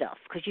try stuff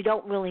because you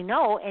don't really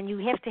know, and you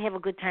have to have a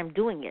good time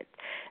doing it.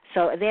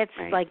 So that's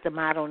like the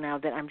motto now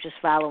that I'm just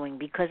following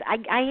because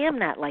I am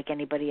not like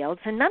anybody else,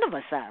 and none of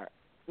us are,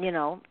 you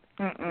know.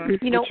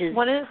 You know,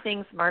 one of the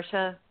things,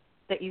 Marsha,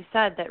 that you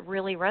said that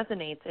really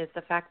resonates is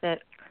the fact that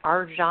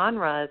our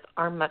genres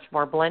are much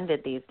more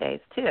blended these days,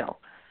 too.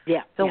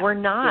 Yeah. So we're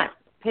not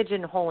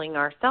pigeonholing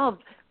ourselves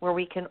where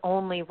we can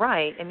only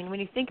write. I mean, when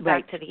you think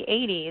back to the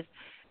 80s,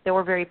 that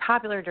were very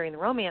popular during the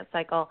romance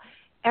cycle,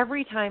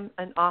 every time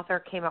an author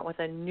came out with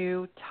a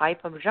new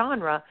type of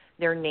genre,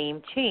 their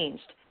name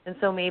changed. And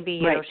so maybe,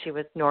 you know, she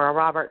was Nora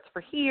Roberts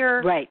for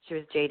here, she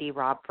was J.D.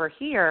 Robb for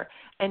here,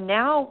 and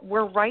now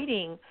we're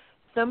writing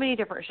so many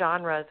different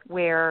genres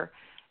where,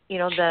 you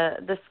know,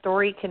 the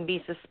story can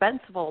be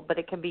suspenseful, but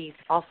it can be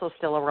also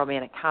still a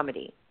romantic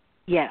comedy.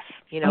 Yes.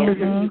 You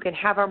know, you can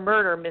have a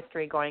murder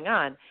mystery going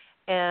on.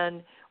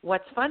 And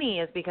what's funny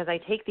is because I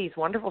take these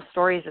wonderful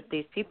stories that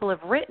these people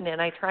have written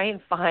and I try and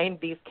find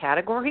these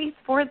categories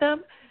for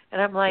them.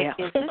 And I'm like,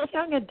 is this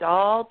young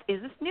adult?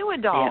 Is this new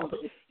adult?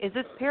 Is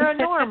this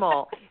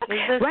paranormal? Is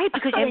this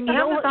because you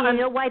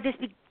know why this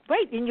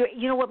and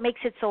you know what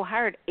makes it so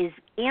hard is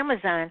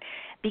Amazon,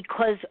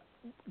 because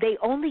they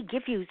only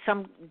give you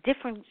some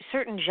different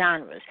certain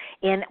genres,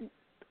 and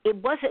it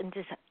wasn't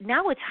just,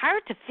 now it's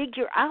hard to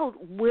figure out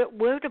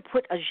where to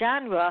put a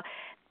genre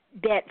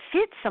that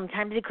fits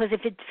sometimes, because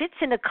if it fits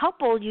in a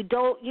couple, you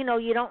don't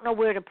know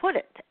where to put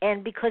it.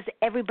 And because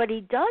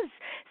everybody does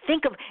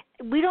think of,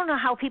 we don't know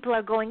how people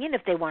are going in,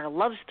 if they want a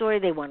love story,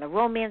 they want a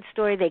romance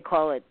story, they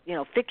call it,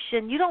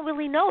 fiction. You don't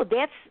really know.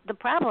 That's the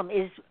problem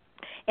is,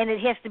 and it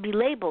has to be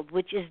labeled,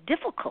 which is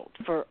difficult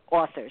for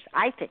authors,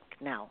 I think,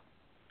 now.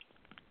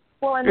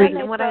 Well,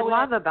 and what I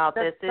love about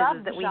this is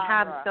that we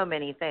have so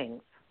many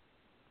things.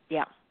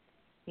 Yeah.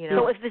 You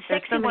know, so if the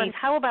sexy ones,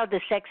 how about the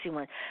sexy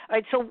one? All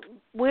right, so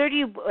where do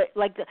you,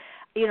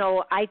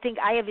 I think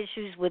I have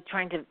issues with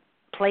trying to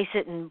place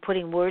it and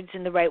putting words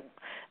in the right,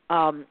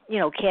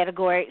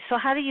 category. So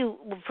how do you,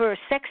 for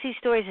sexy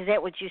stories, is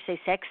that what you say,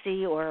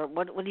 sexy, or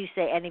what do you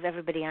say,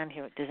 everybody on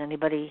here? Does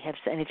anybody have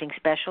anything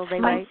special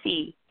they write?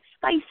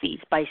 Spicy.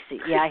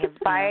 Yeah, I have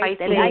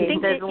spicy. I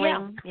think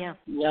sizzling.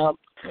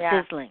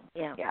 Sizzling.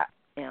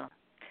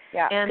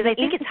 Yeah. And I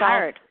think it's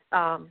hard.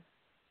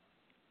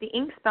 The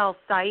INKSPELL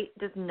site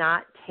does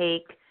not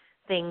take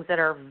things that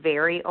are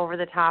very over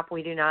the top.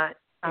 We do not.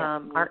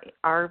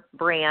 Our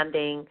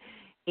branding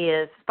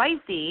is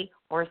spicy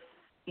or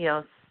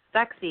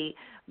sexy,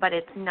 but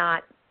it's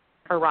not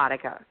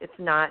erotica. It's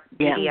not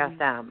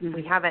BDSM.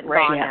 We haven't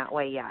gone that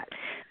way yet.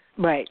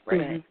 Right.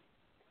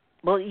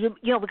 Well,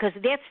 because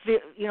that's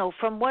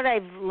from what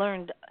I've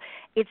learned,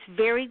 it's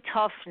very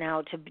tough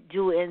now to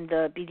do in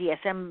the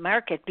BDSM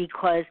market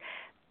because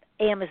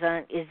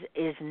Amazon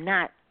is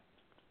not.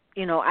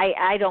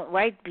 I don't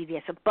write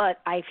BDSM, but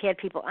I've had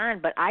people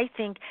on. But I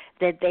think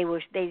that they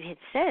had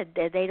said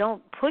that they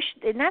don't push.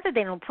 Not that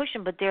they don't push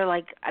them, but they're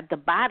like at the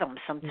bottom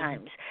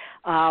sometimes.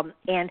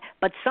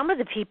 But some of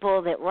the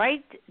people that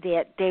write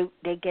that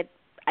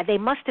they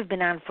must have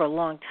been on for a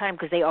long time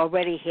because they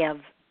already have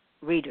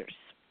readers.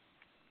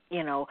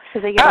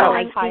 Because they get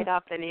really tied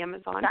up in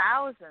Amazon.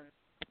 Thousands.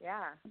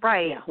 Yeah.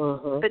 Right. Yeah.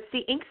 But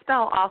see,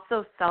 INKSPELL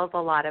also sells a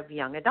lot of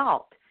young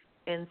adult.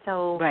 And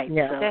so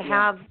to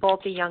have both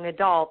a young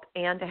adult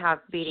and to have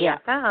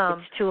BDSM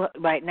it's too,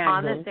 now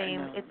on the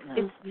same,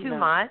 it's too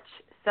much.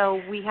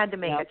 So we had to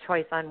make a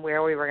choice on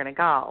where we were going to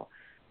go.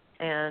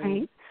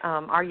 And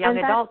our young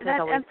adult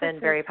has always been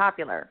very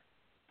popular.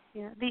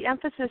 Yeah, the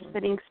emphasis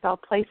that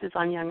INKSPELL places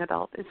on young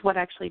adult is what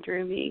actually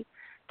drew me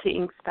to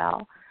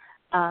INKSPELL,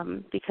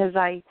 because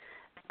I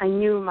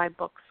knew my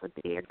books would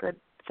be a good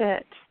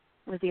fit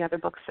with the other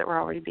books that were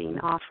already being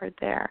offered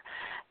there.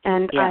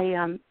 And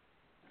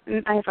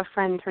I have a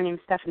friend, her name's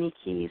Stephanie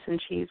Keys, and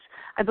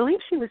I believe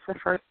she was the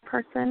first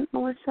person,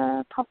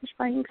 Melissa, published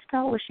by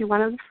INKSPELL. Was she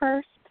one of the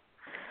first?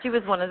 She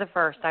was one of the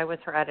first. I was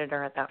her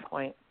editor at that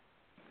point.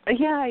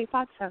 Yeah, I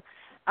thought so.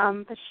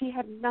 But she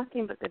had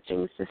nothing but good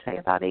things to say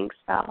about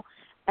INKSPELL.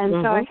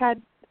 And so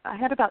I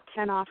had about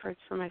 10 offers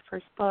for my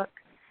first book,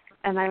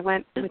 and I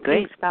went with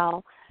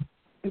INKSPELL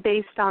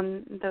based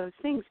on those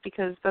things,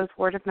 because both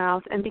word of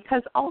mouth and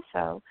because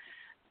also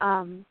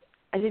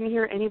I didn't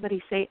hear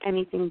anybody say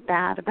anything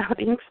bad about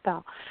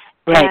INKSPELL.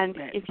 Right. And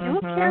if you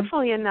look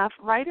carefully enough,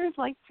 writers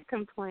like to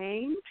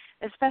complain,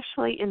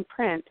 especially in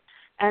print.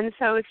 And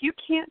so if you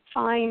can't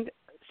find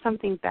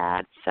something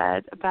bad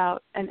said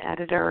about an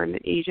editor or an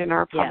agent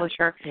or a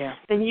publisher,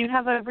 then you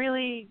have a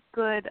really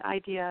good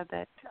idea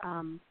that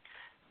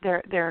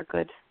they're a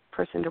good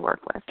person to work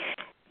with.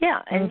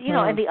 Yeah, and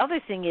and the other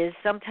thing is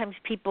sometimes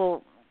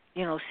people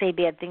say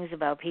bad things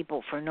about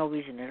people for no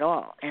reason at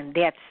all, and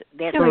that's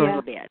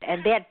really bad,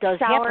 and that does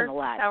happen a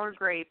lot. Sour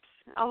grapes.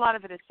 A lot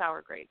of it is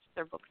sour grapes.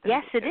 Their books.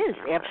 Yes, it is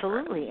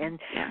absolutely,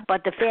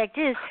 but the fact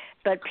is,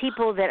 but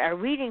people that are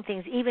reading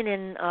things, even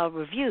in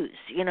reviews,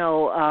 and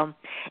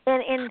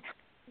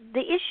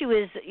the issue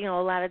is, a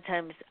lot of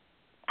times,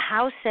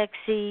 how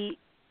sexy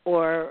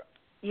or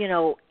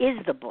is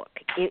the book?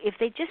 If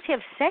they just have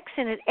sex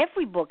in it,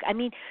 every book. I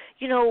mean,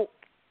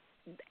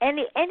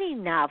 any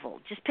novel,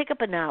 just pick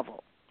up a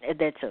novel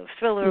that's a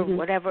thriller,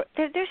 whatever,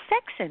 there's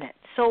sex in it.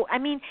 So, I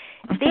mean,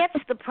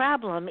 that's the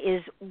problem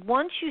is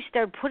once you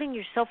start putting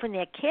yourself in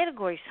that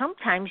category,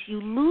 sometimes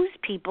you lose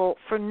people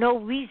for no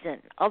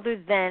reason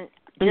other than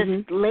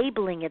just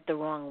labeling it the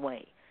wrong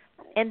way.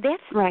 And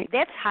that's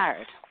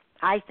hard,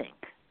 I think.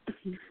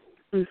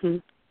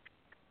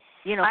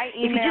 if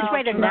you just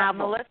write a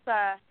novel.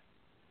 Melissa.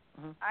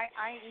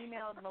 I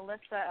emailed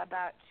Melissa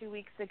about 2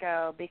 weeks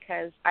ago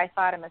because I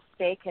thought a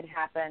mistake had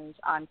happened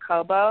on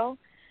Kobo,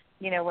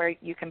 where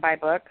you can buy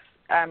books.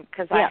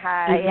 Because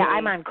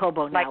I'm on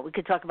Kobo now. We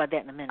could talk about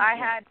that in a minute. I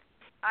had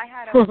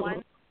a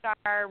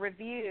 1-star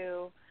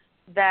review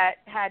that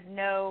had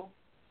no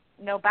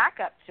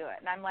backup to it,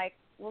 and I'm like,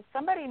 well,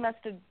 somebody must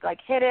have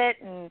hit it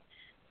and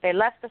they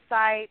left the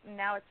site and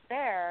now it's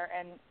there.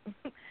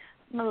 And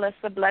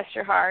Melissa, bless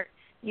your heart,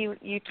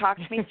 you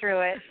talked me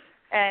through it,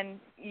 and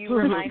you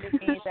reminded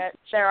me that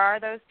there are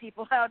those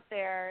people out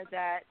there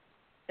that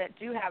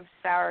do have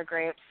sour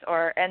grapes,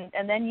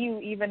 and then you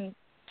even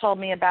told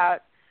me about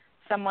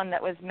someone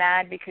that was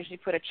mad because you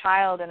put a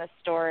child in a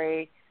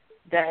story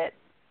that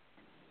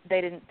they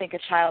didn't think a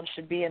child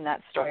should be in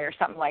that story or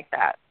something like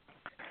that.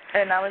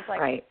 And I was like,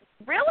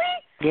 really?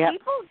 Yep.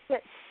 People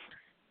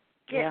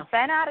get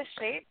bent out of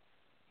shape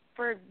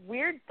for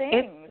weird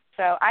things.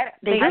 I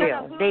don't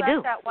know who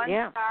left that 1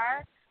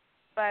 star,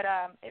 but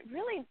it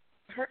really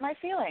hurt my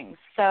feelings.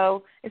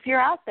 So if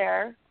you're out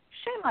there,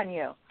 shame on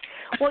you.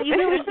 Well, you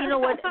know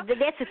what?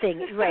 That's the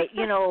thing, right?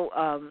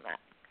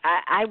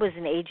 I was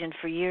an agent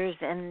for years,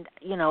 and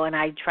and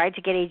I tried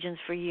to get agents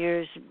for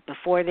years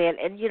before that,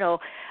 and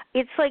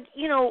it's like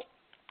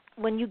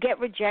when you get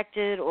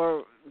rejected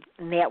or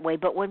in that way,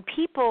 but when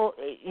people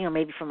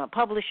maybe from a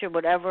publisher,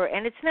 whatever,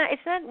 and it's not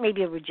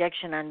maybe a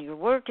rejection on your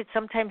work.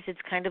 Sometimes it's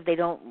kind of they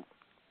don't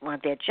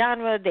want that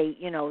genre.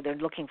 They're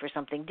looking for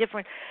something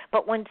different.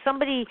 But when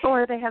somebody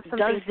or they have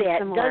does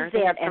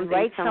that and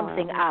writes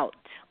something out,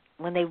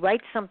 when they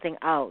write something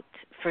out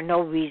for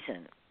no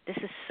reason, this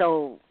is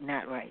so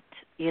not right.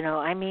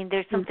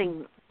 There's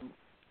something.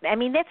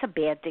 That's a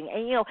bad thing,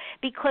 and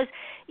because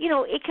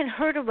it can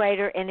hurt a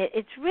writer, and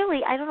it's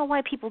really, I don't know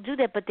why people do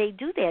that, but they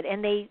do that,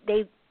 and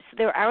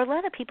there are a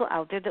lot of people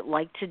out there that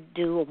like to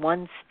do a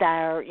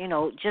 1-star,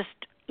 just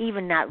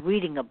even not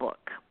reading a book.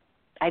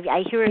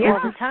 I hear it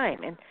all the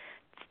time, and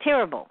it's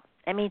terrible.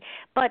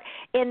 But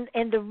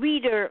the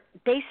reader,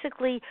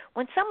 basically,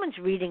 when someone's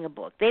reading a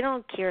book, they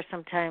don't care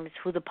sometimes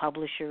who the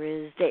publisher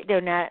is.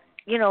 They're not.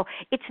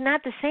 It's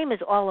not the same as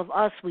all of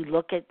us. We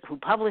look at who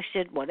published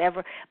it,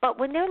 whatever. But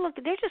when they're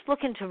just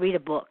looking to read a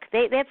book.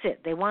 That's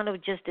it. They want to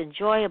just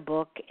enjoy a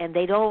book, and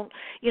they don't.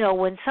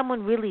 When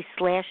someone really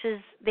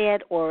slashes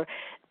that or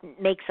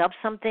makes up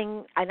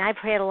something, and I've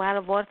had a lot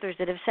of authors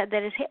that have said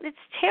that it's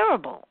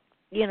terrible.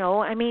 There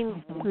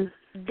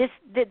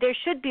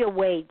should be a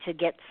way to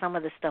get some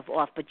of the stuff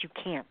off, but you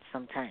can't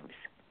sometimes.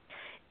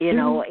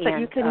 But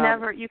you can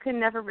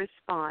never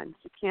respond.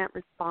 You can't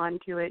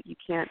respond to it. You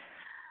can't.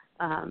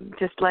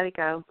 Just let it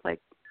go.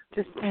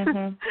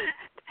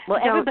 Well,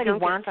 everybody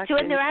wants to,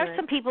 and there are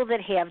some people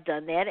that have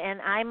done that, and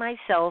I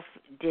myself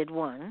did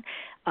one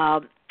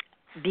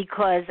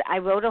because I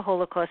wrote a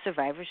Holocaust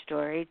survivor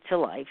story to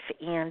life,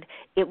 and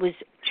it was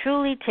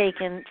truly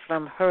taken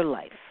from her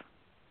life,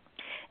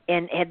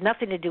 and it had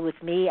nothing to do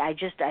with me. I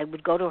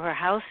would go to her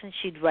house, and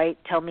she'd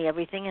tell me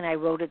everything, and I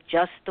wrote it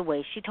just the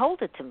way she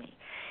told it to me.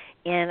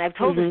 And I've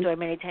told the story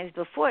many times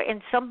before,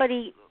 and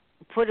somebody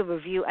put a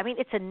review.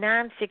 It's a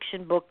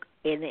nonfiction book,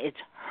 and it's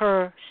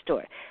her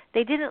story.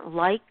 They didn't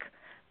like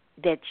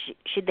that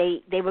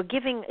they were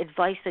giving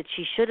advice that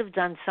she should have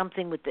done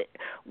something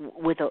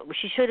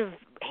she should have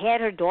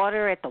had her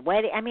daughter at the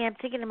wedding. I'm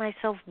thinking to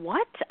myself,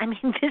 what? I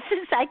can't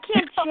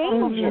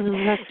change it.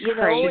 That's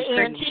crazy.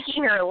 And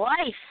taking her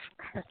life.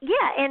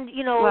 Yeah, and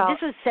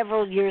this was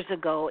several years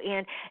ago,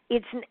 and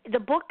it's the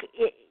book.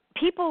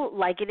 People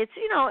like it.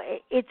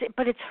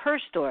 But it's her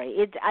story.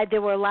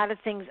 There were a lot of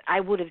things I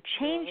would have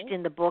changed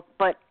in the book,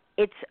 but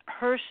it's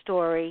her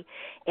story,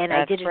 and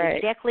I did it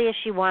exactly as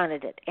she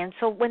wanted it. And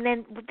so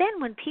when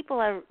people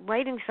are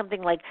writing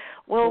something like,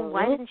 well,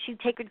 why didn't she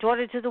take her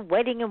daughter to the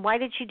wedding, and why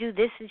did she do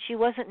this, and she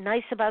wasn't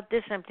nice about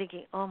this, and I'm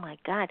thinking, oh my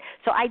God.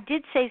 So I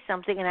did say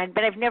something,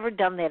 but I've never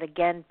done that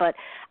again. But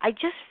I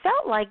just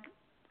felt like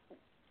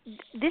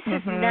this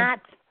is not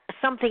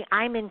something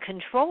I'm in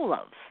control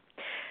of.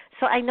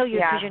 So I know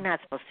you're not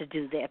supposed to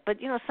do that, but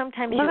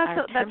sometimes you are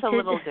tempted. That's a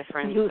little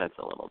different. That's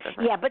a little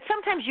different. Yeah, but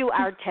sometimes you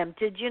are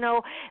tempted,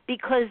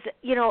 because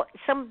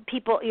some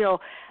people,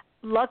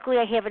 luckily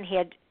I haven't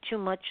had too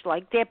much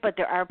like that, but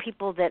there are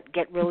people that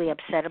get really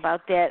upset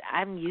about that.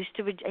 I'm used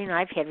to,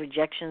 I've had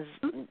rejections,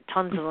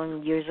 tons of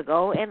them years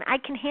ago, and I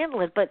can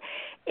handle it. But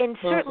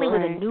certainly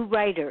with a new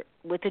writer,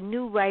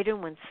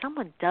 when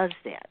someone does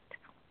that.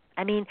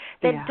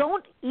 Then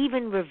don't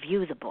even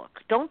review the book.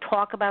 Don't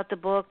talk about the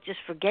book. Just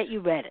forget you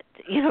read it.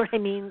 You know what I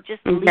mean?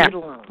 Just leave it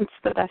alone. It's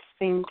the best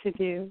thing to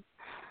do.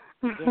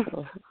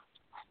 Yeah.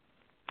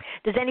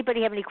 Does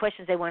anybody have any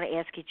questions they want to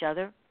ask each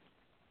other?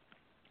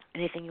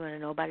 Anything you want to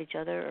know about each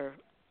other or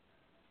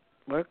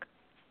work?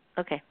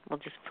 Okay, we'll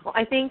just... Well,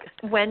 I think,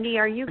 Wendy,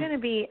 are you going to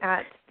be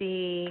at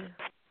the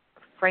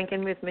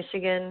Frankenmuth,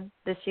 Michigan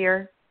this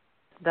year?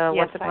 The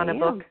Yes, Once Upon I a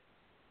Book? am.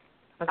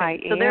 Okay. I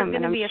so there's am,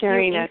 going to and be I'm a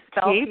sharing few a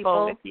INKSPELL table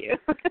people with you.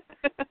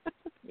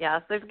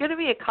 Yes, there's going to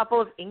be a couple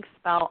of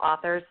INKSPELL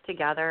authors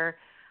together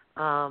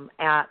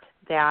at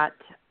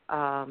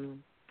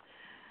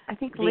I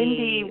think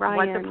Lindsay Ryan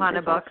Once Upon a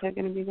is Book. also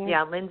going to be there.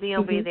 Yeah, Lindsay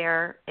will be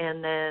there,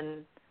 and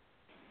then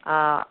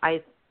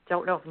I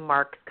don't know if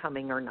Mark's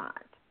coming or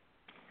not.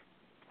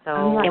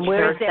 So and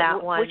where is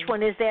that one? Which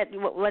one is that?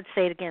 Let's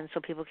say it again so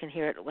people can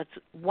hear it.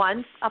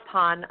 Once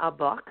Upon a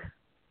Book.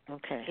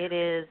 Okay. It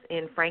is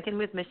in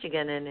Frankenmuth,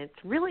 Michigan, and it's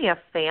really a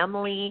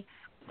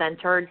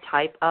family-centered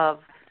type of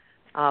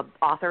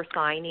author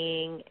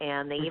signing,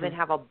 and they even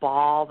have a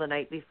ball the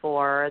night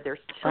before. There's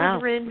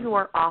children who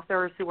are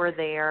authors who are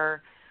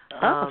there.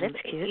 Oh, that's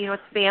cute. You know,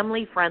 it's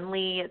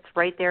family-friendly. It's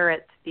right there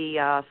at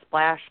the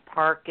Splash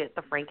Park at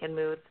the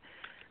Frankenmuth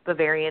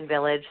Bavarian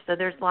Village. So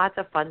there's lots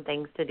of fun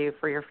things to do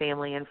for your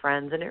family and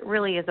friends, and it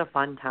really is a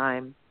fun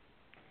time.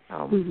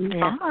 And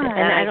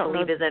I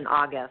believe is in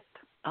August.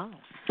 Oh,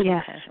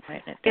 yes.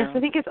 Okay, yes, I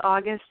think it's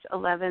August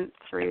 11th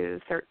through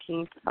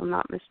 13th, if I'm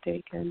not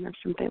mistaken, or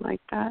something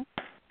like that.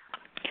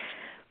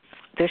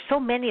 There's so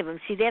many of them.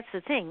 See, that's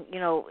the thing,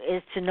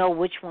 is to know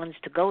which ones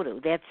to go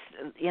to. That's,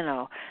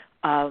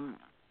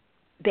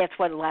 that's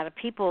what a lot of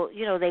people,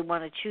 they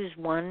want to choose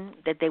one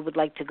that they would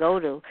like to go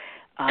to.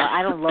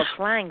 I don't love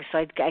flying, so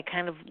I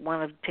kind of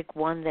want to pick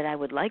one that I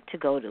would like to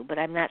go to, but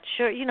I'm not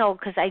sure,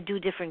 because I do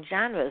different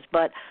genres.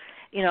 But,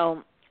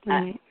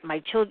 my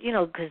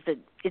children, because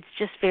it's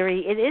just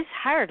it is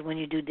hard when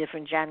you do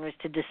different genres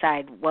to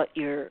decide what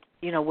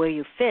where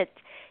you fit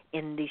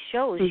in these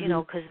shows,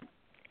 because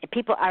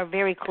people are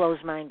very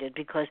closed-minded,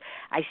 because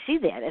I see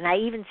that. And I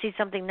even see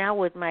something now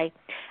with I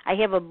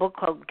have a book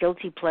called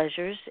Guilty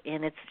Pleasures,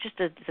 and it's just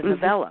it's a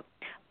novella.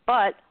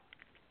 But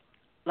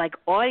like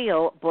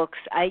audio books,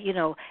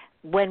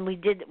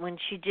 when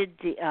she did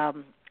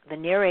the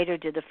narrator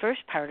did the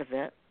first part of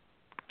it,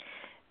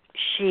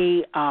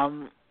 she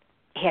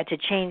had to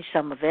change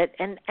some of it,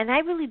 and I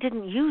really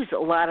didn't use a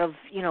lot of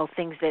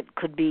things that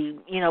could be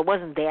it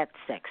wasn't that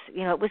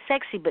sexy. It was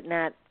sexy, but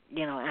not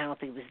I don't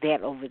think it was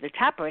that over the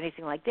top or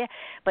anything like that.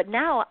 But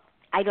now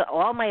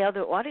all my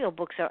other audio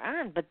books are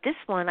on, but this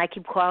one I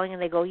keep calling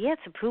and they go, yeah,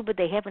 it's approved, but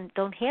they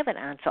don't have it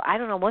on, so I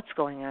don't know what's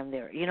going on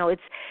there.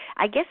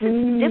 I guess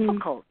it's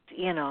difficult.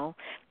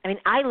 I mean,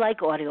 I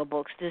like audio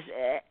books.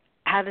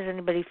 How does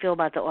anybody feel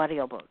about the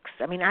audio books?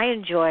 I mean, I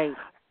enjoy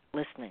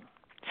listening.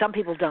 Some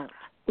people don't.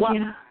 Well,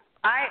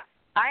 I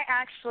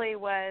actually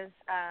was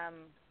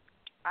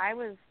I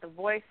was the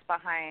voice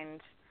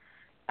behind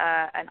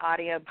an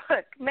audio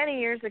book many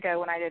years ago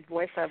when I did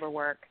voiceover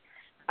work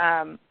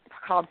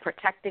called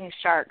Protecting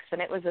Sharks,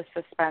 and it was a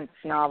suspense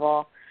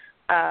novel,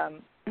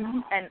 and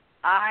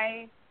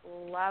I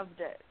loved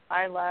it.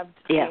 I loved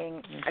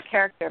being a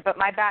character, but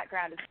my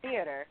background is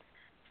theater,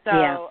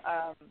 so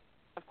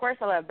of course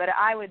I love it, but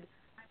I would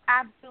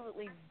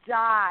absolutely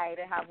die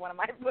to have one of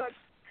my books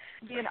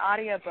be an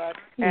audio book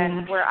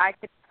and where I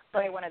could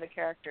play one of the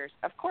characters,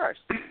 of course.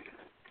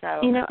 So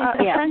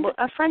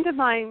a friend of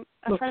mine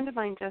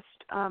just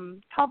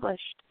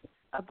published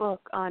a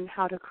book on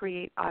how to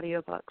create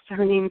audiobooks.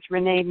 Her name's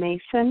Renee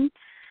Mason,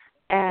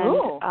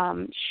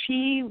 and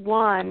she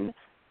won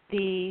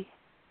the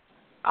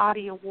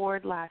Audi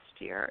Award last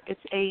year.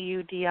 It's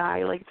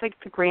AUDI, it's like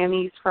the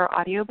Grammys for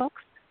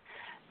audiobooks.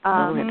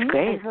 That's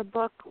great. And her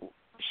book,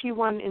 she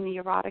won in the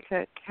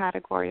erotica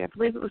category. I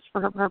believe it was for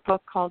her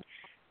book called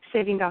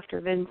Saving Dr.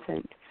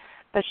 Vincent.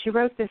 But she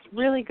wrote this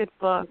really good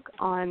book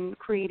on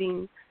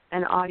creating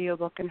an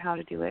audiobook and how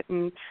to do it,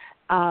 and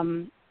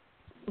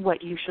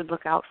what you should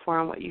look out for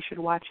and what you should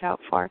watch out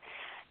for.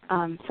 So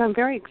I'm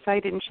very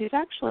excited. And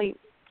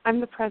I'm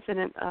the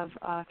president of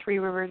Three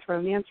Rivers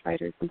Romance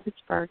Writers in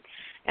Pittsburgh,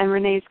 and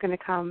Renee's going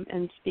to come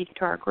and speak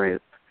to our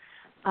group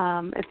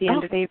at the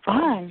end of April.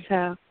 Fun.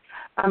 So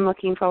I'm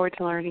looking forward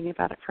to learning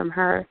about it from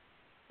her.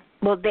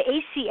 Well, the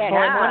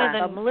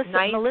ACX,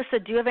 Melissa,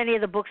 do you have any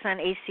of the books on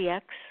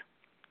ACX?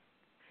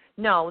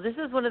 No, this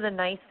is one of the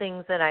nice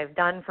things that I've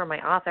done for my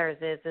authors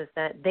is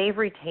that they've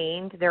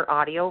retained their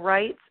audio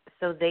rights,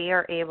 so they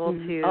are able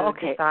to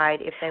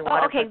decide if they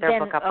want to put their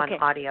book up on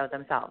audio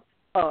themselves.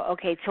 Oh,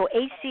 okay. So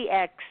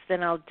ACX,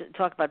 then I'll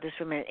talk about this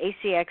for a minute.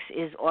 ACX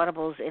is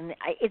Audibles, and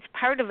it's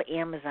part of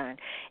Amazon.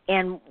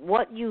 And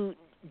what you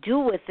do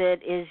with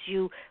it is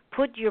you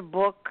put your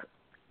book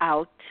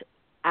out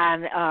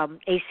on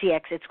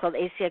ACX. It's called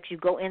ACX. You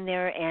go in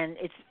there, and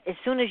it's as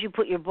soon as you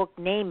put your book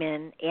name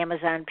in,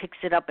 Amazon picks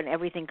it up, and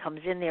everything comes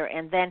in there.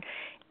 And then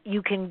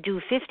you can do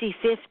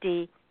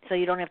 50-50, so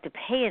you don't have to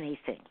pay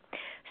anything.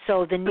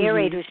 So the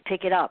narrators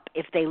pick it up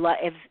if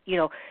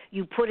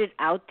you put it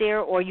out there,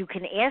 or you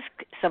can ask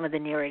some of the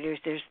narrators.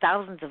 There's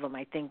thousands of them,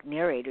 I think,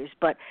 narrators.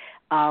 But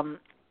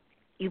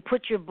you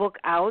put your book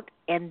out,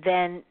 and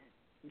then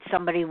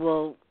somebody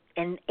will,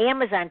 and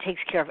Amazon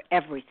takes care of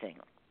everything.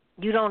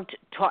 You don't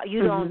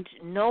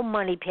no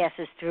money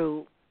passes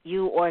through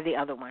you or the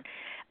other one.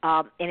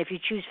 And if you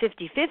choose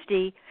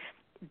 50-50,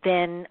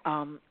 then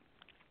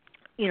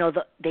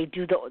they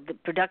do the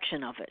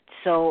production of it.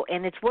 So,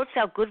 and it works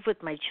out good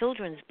with my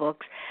children's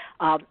books.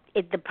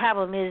 The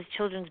problem is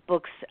children's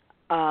books,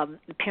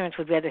 parents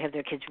would rather have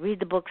their kids read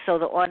the book, so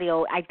the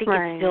audio, I think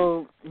it's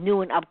still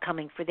new and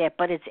upcoming for that.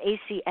 But it's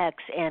ACX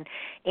and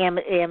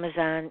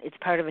Amazon. It's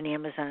part of an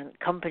Amazon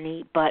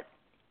company, but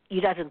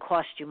it doesn't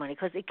cost you money,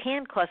 because it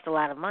can cost a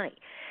lot of money.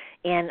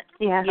 And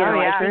yeah,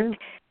 I think,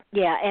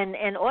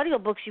 and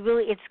audiobooks,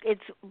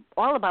 it's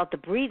all about the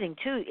breathing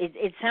too.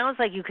 It sounds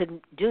like you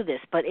could do this,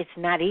 but it's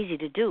not easy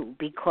to do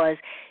because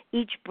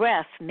each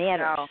breath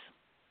matters. No.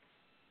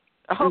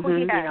 Oh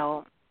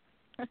yeah.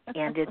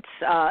 And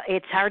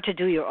it's hard to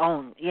do your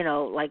own.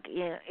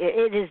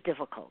 It is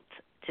difficult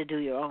to do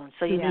your own.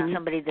 So you need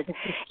somebody that,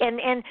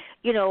 and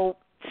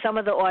some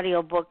of the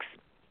audiobooks,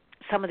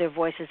 some of their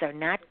voices are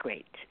not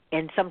great.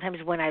 And sometimes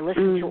when I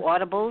listen to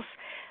audibles,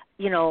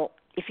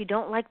 if you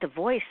don't like the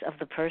voice of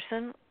the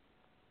person,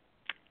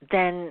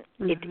 then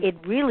it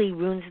really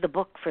ruins the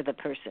book for the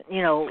person.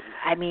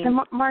 I mean, and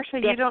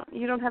Marsha,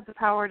 you don't have the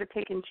power to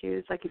pick and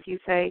choose. Like if you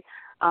say,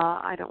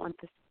 I don't want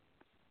this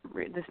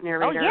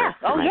narrator.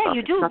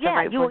 You do.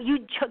 Yeah, you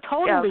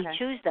totally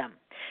choose them.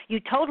 You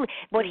totally.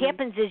 What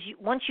happens is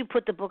once you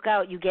put the book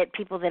out, you get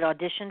people that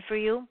audition for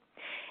you,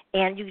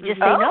 and you just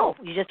say no.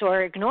 You just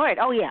or ignore it.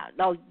 Oh yeah,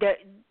 no,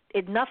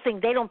 nothing.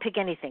 They don't pick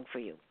anything for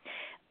you,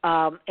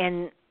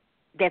 and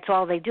that's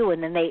all they do.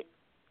 And then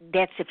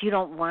that's if you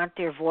don't want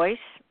their voice,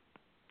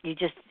 you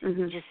just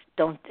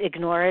don't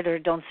ignore it or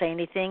don't say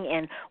anything.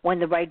 And when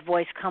the right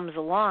voice comes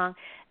along,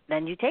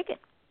 then you take it.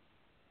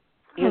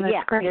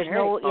 Great. There's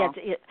no. Cool.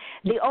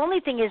 The only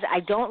thing is I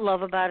don't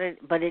love about it,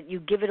 but you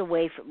give it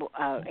away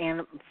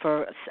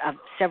for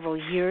several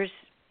years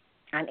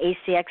on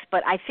ACX.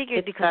 But I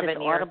figured because it's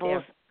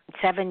Audibles,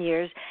 7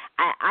 years,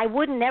 I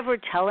would never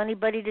tell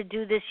anybody to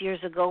do this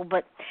years ago.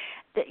 But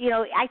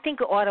I think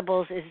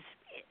Audibles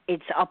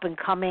it's up and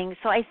coming,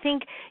 so I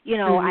think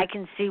I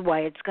can see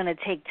why it's going to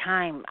take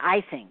time.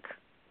 I think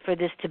for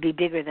this to be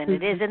bigger than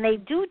it is, and they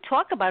do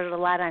talk about it a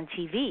lot on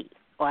TV.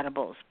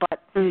 Audibles, but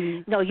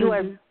no, you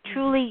are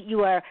truly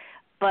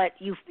but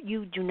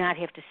you do not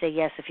have to say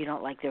yes if you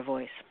don't like their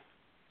voice.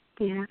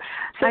 Yeah,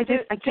 so I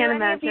can't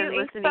imagine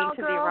listening to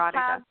the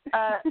erotica.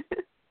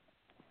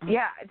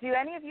 Do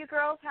any of you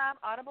girls have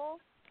Audibles?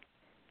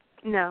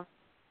 No.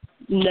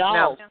 Do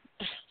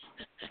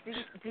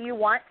you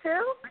want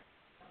to?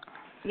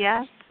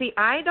 Yes. See,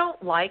 I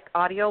don't like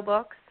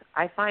audiobooks.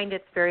 I find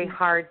it's very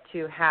hard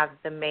to have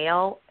the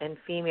male and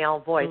female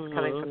voice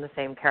coming from the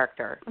same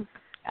character.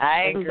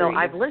 I agree. So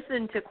I've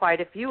listened to quite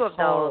a few of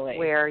those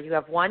where you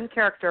have one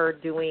character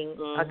doing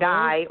a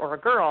guy or a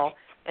girl,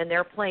 and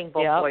they're playing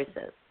both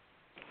voices.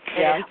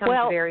 And it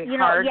becomes very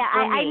hard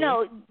for me. I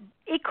know.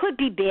 It could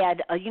be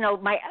bad.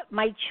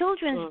 My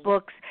children's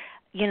books,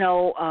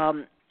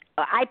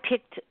 I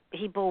picked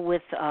people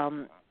with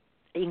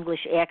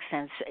English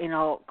accents,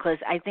 because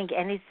I think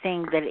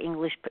anything that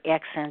English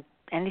accent,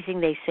 anything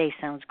they say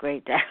sounds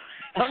great.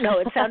 I don't know.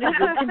 It sounded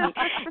good to me.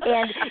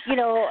 And,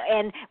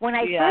 and when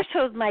I first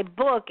heard my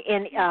book,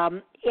 and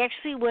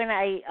actually when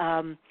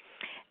I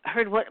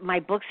heard what my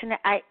book's in,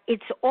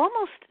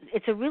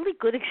 it's a really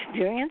good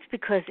experience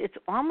because it's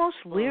almost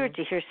weird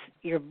to hear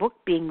your book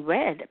being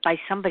read by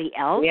somebody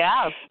else.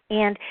 Yeah.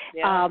 And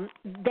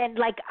then,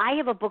 like, I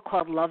have a book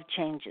called Love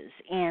Changes,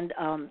 and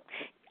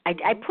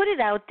I put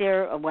it out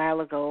there a while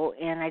ago,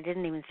 and I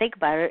didn't even think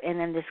about it. And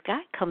then this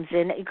guy comes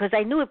in because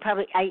I knew it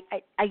probably. I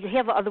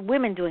have other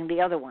women doing the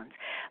other ones,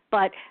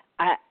 but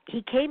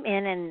he came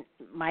in, and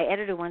my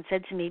editor once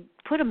said to me,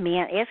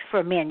 ask for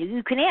a man.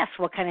 You can ask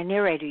what kind of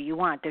narrator you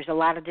want. There's a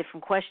lot of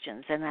different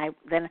questions, and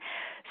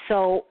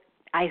so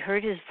I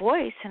heard his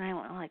voice, and I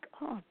went like,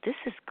 oh, this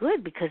is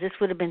good because this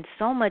would have been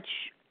so much.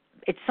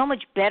 It's so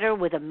much better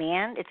with a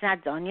man. It's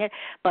not done yet,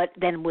 but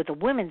then with a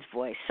woman's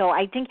voice. So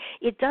I think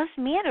it does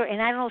matter.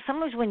 And I don't know,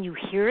 sometimes when you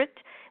hear it,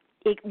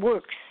 it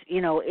works.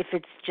 If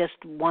it's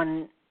just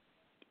one,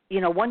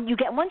 once you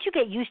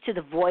get used to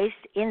the voice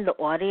in the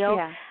audio,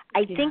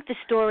 I think the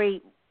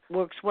story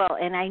works well.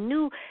 And I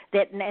knew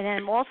that, and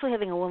I'm also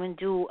having a woman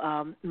do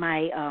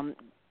my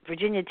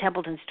Virginia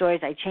Templeton stories.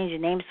 I changed the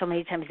name so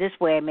many times. This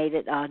way I made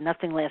it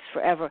Nothing Lasts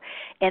Forever.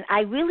 And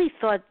I really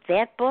thought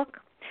that book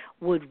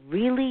would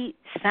really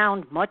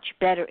sound much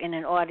better in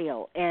an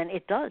audio, and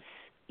it does.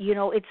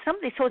 It's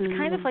something. So it's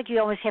kind of like you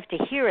always have to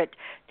hear it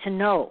to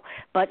know,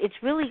 but it's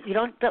really it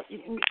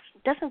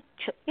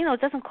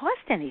doesn't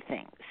cost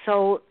anything.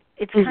 So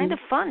it's kind of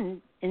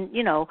fun, and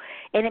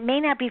and it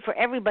may not be for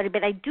everybody,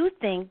 but I do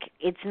think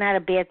it's not a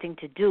bad thing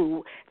to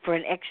do for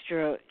an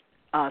extra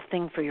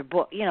thing for your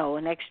book.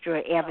 An extra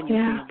avenue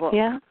for your book.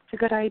 Yeah, it's a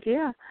good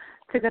idea.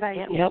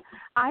 Yep.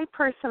 I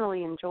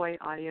personally enjoy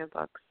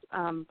audiobooks.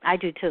 I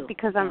do too.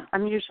 Because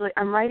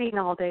I'm writing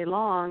all day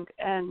long,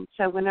 and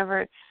so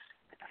whenever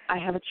I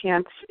have a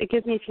chance, it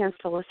gives me a chance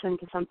to listen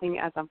to something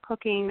as I'm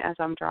cooking, as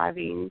I'm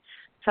driving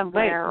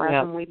somewhere, or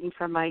as I'm waiting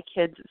for my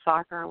kids at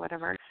soccer or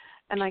whatever,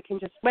 and I can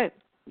just be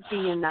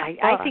in that.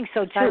 I think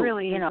so too. I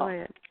really enjoy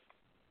it.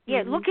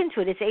 Yeah, look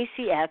into it. It's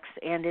ACX,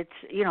 and it's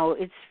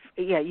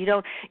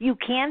you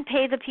can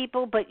pay the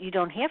people, but you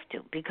don't have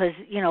to because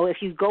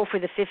if you go for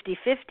the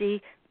 50-50.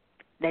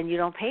 Then you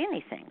don't pay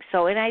anything.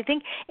 So, and I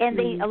think, and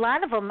a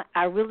lot of them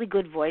are really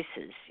good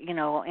voices,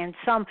 and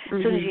some,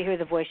 as soon as you hear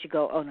the voice, you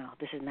go, oh no,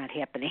 this is not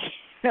happening.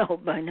 No.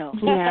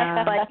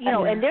 Yeah. But,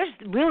 and there's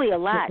really a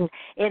lot.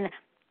 And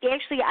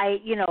actually,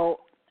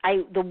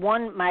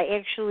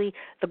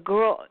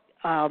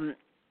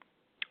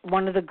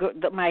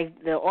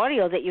 the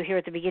audio that you hear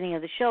at the beginning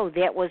of the show,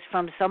 that was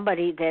from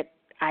somebody that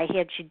I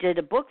had. She did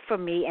a book for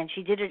me, and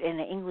she did it in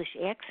an English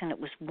accent. It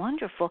was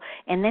wonderful,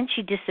 and then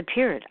she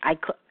disappeared.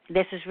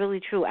 This is really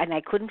true, and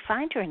I couldn't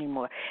find her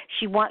anymore.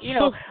 She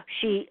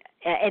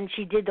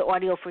did the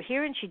audio for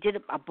here, and she did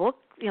a book,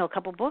 a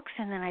couple books,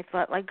 and then I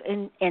thought,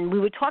 and we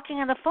were talking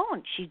on the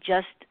phone. She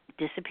just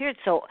disappeared.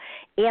 So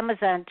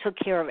Amazon took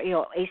care of,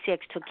 ACX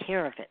took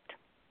care of it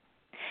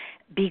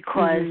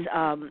because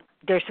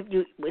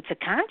it's a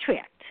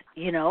contract,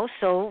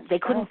 so they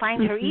couldn't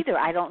find her either.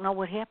 I don't know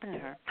what happened to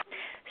her.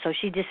 So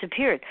she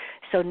disappeared.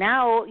 So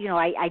now,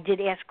 I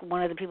did ask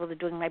one of the people that are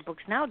doing my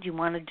books now, do you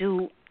want to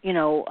do,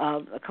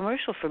 a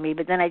commercial for me?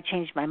 But then I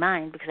changed my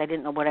mind because I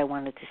didn't know what I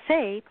wanted to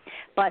say.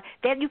 But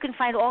then you can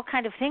find all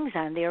kind of things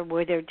on there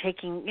where they're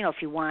taking,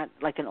 if you want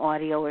like an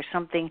audio or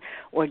something,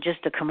 or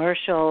just a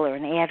commercial or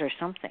an ad or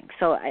something.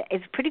 So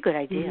it's a pretty good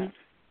idea.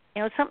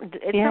 It's something.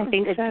 I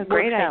think so.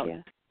 Great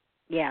idea.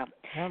 Yeah,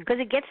 because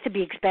it gets to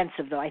be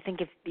expensive, though. I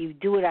think if you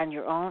do it on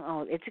your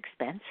own, it's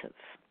expensive.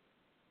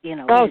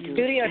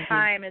 Studio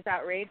time is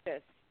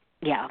outrageous.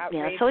 Yeah,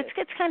 outrageous. So it's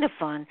kind of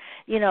fun,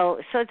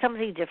 so it's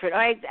something different.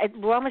 All right,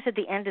 we're almost at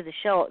the end of the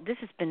show. This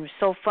has been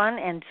so fun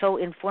and so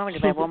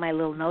informative. I have all my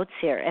little notes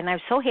here, and I'm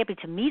so happy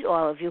to meet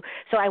all of you.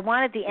 So I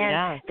want at the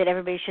end that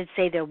everybody should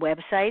say their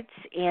websites.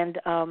 And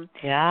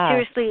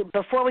seriously,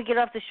 before we get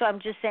off the show, I'm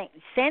just saying,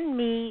 send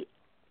me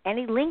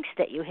any links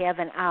that you have,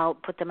 and I'll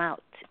put them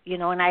out.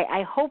 And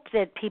I hope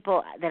that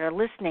people that are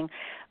listening,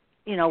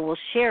 will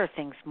share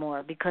things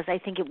more, because I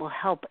think it will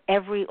help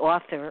every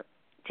author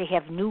to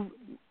have new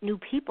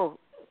people,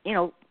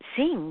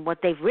 seeing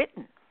what they've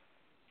written.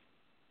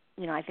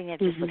 I think that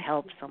just would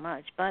help so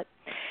much. But,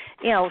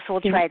 so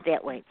we'll try it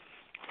that way.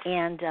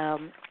 And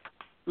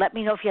let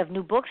me know if you have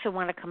new books or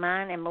want to come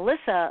on. And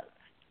Melissa,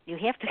 you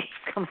have to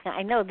come on.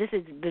 I know this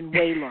has been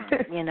way long,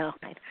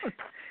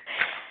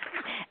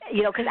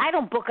 because I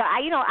don't book.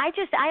 I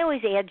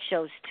always add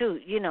shows too.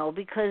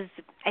 Because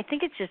I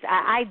think it's just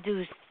I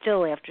do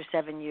still after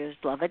 7 years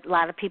love it. A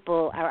lot of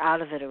people are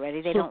out of it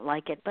already. They don't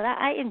like it, but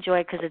I enjoy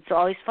it because it's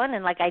always fun.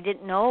 And I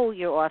didn't know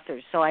your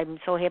authors, so I'm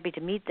so happy to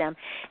meet them.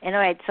 And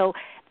all right, so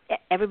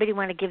everybody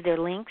want to give their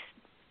links?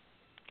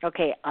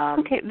 Okay.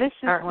 This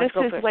is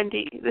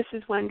Wende. This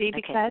is Wende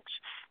Dikec.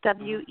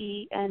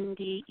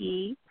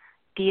 WENDE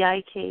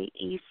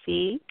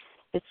DIKEC.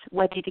 It's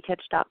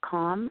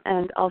WendeDikec.com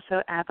and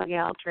also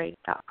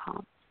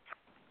AbigailDrake.com.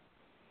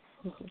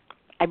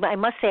 I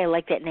must say I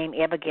like that name,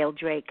 Abigail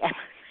Drake.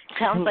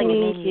 Sounds like a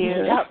name you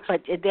made up,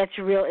 but that's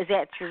real. Is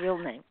that your real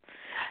name?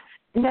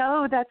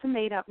 No, that's a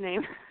made-up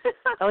name.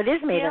 Oh, it is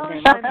made-up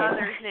name. My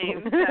mother's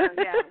name. So,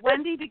 yeah,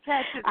 Wende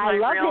Dikec is my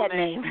real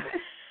name.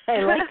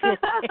 I love that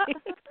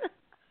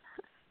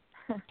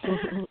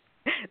name.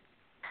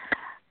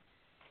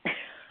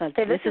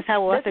 Okay, this is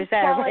how authors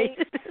are, right?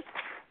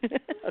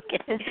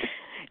 Okay.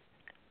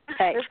 All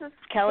right. This is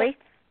Kelly.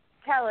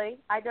 Kelly.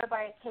 I go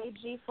by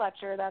KG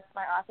Fletcher. That's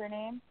my author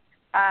name.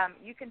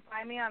 You can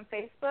find me on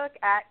Facebook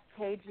at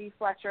KG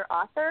Fletcher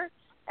Author,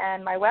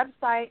 and my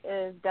website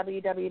is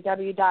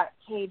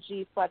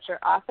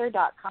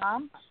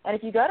www.kgfletcherauthor.com. And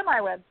if you go to my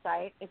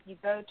website, if you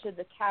go to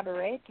the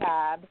Cabaret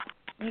tab,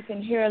 you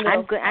can hear a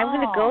little I'm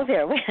going to go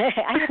there.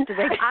 I have to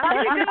register.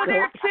 I'm going to go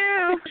there,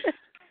 too.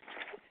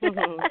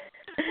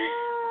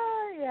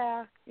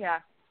 Yeah.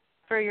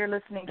 For your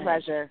listening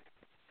pleasure.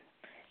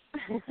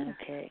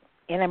 Okay.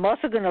 And I'm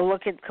also going to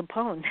look at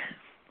Capone.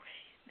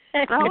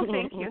 Oh,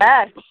 thank you.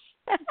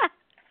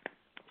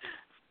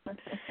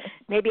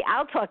 Maybe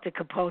I'll talk to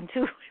Capone,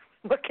 too.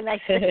 What can I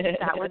say?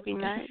 That would be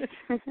nice.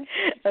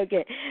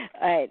 Okay.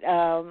 All right.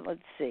 Let's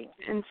see.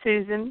 And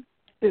Susan.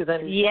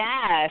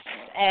 Yes.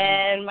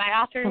 And my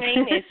author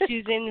name is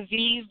Susan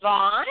V.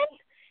 Vaughn.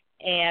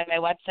 And my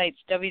website's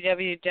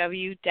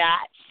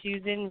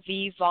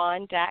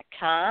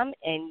www.susanvvaughn.com,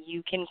 and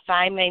you can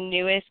find my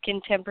newest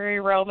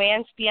contemporary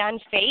romance,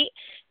 Beyond Fate,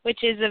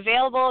 which is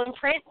available in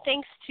print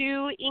thanks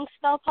to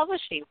INKSPELL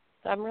Publishing.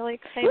 So I'm really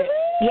excited.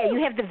 Yeah,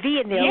 you have the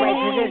V in there,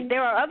 right?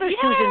 There are other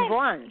Susan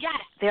Vaughn.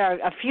 Yes. There are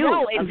a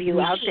few of you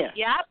out there.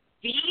 Yep.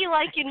 V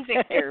like in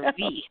Victor.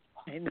 V.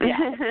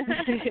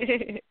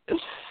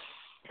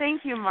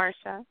 Thank you,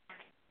 Marsha.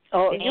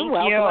 Oh, you're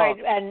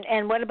welcome.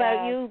 And what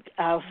about you?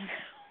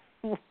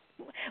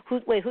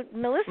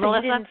 Melissa?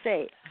 You didn't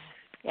say.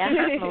 Yeah,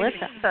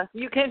 Melissa.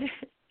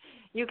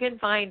 You can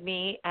find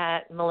me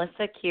at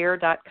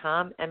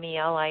melissakeir.com,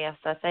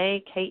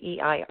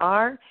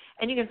 MELISSAKEIR,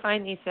 and you can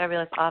find these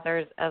fabulous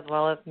authors as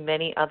well as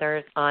many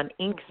others on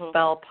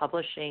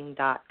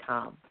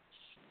INKSPELLpublishing.com.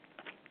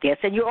 Yes,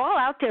 and you're all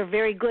out there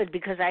very good,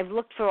 because I've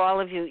looked for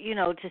all of you,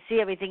 to see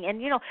everything. And,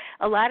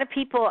 a lot of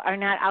people are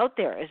not out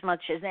there as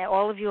much as that.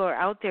 All of you are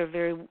out there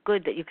very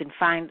good that you can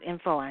find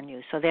info on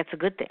you. So that's a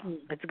good thing.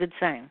 That's a good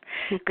sign.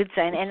 Good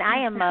sign. And I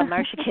am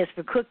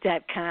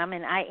MarshaCasperCook.com,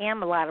 and I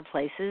am a lot of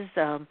places.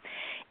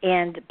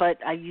 But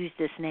I use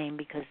this name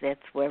because that's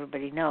where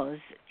everybody knows.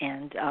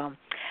 And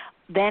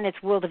then it's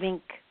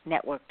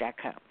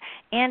worldofinknetwork.com.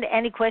 And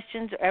any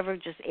questions or ever,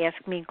 just ask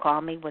me,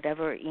 call me,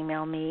 whatever,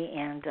 email me.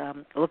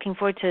 And looking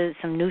forward to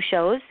some new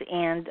shows.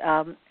 And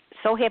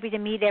so happy to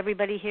meet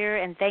everybody here.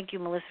 And thank you,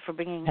 Melissa, for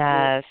bringing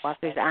the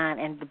authors on.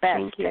 And the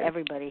best to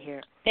everybody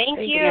here. Thank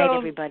you. Good night,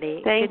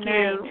 everybody. Thank Good you.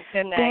 night.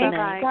 Good night. Good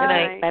night. Good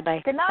night.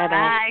 Bye-bye. Good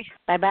night.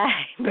 Bye-bye.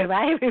 Bye-bye.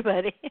 Bye-bye,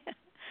 everybody.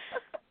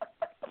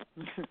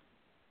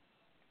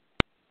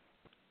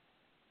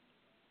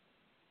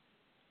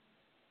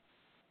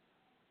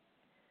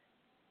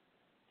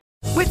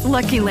 With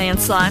Lucky Land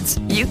Slots,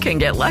 you can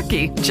get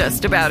lucky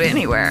just about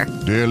anywhere.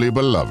 Dearly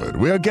beloved,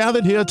 we are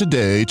gathered here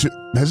today to...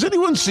 Has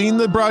anyone seen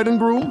the bride and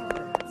groom?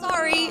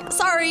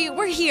 Sorry,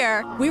 we're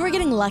here. We were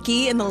getting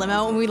lucky in the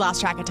limo and we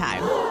lost track of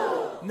time.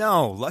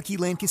 No, Lucky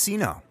Land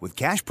Casino, with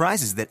cash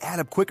prizes that add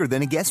up quicker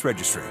than a guest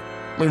registry.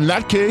 In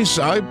that case,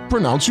 I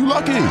pronounce you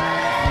lucky.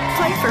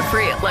 Play for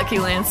free at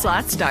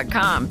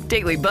LuckyLandSlots.com.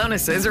 Daily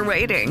bonuses are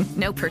waiting.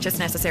 No purchase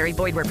necessary.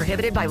 Void where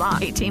prohibited by law.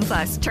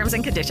 18+. Terms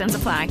and conditions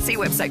apply. See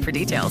website for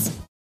details.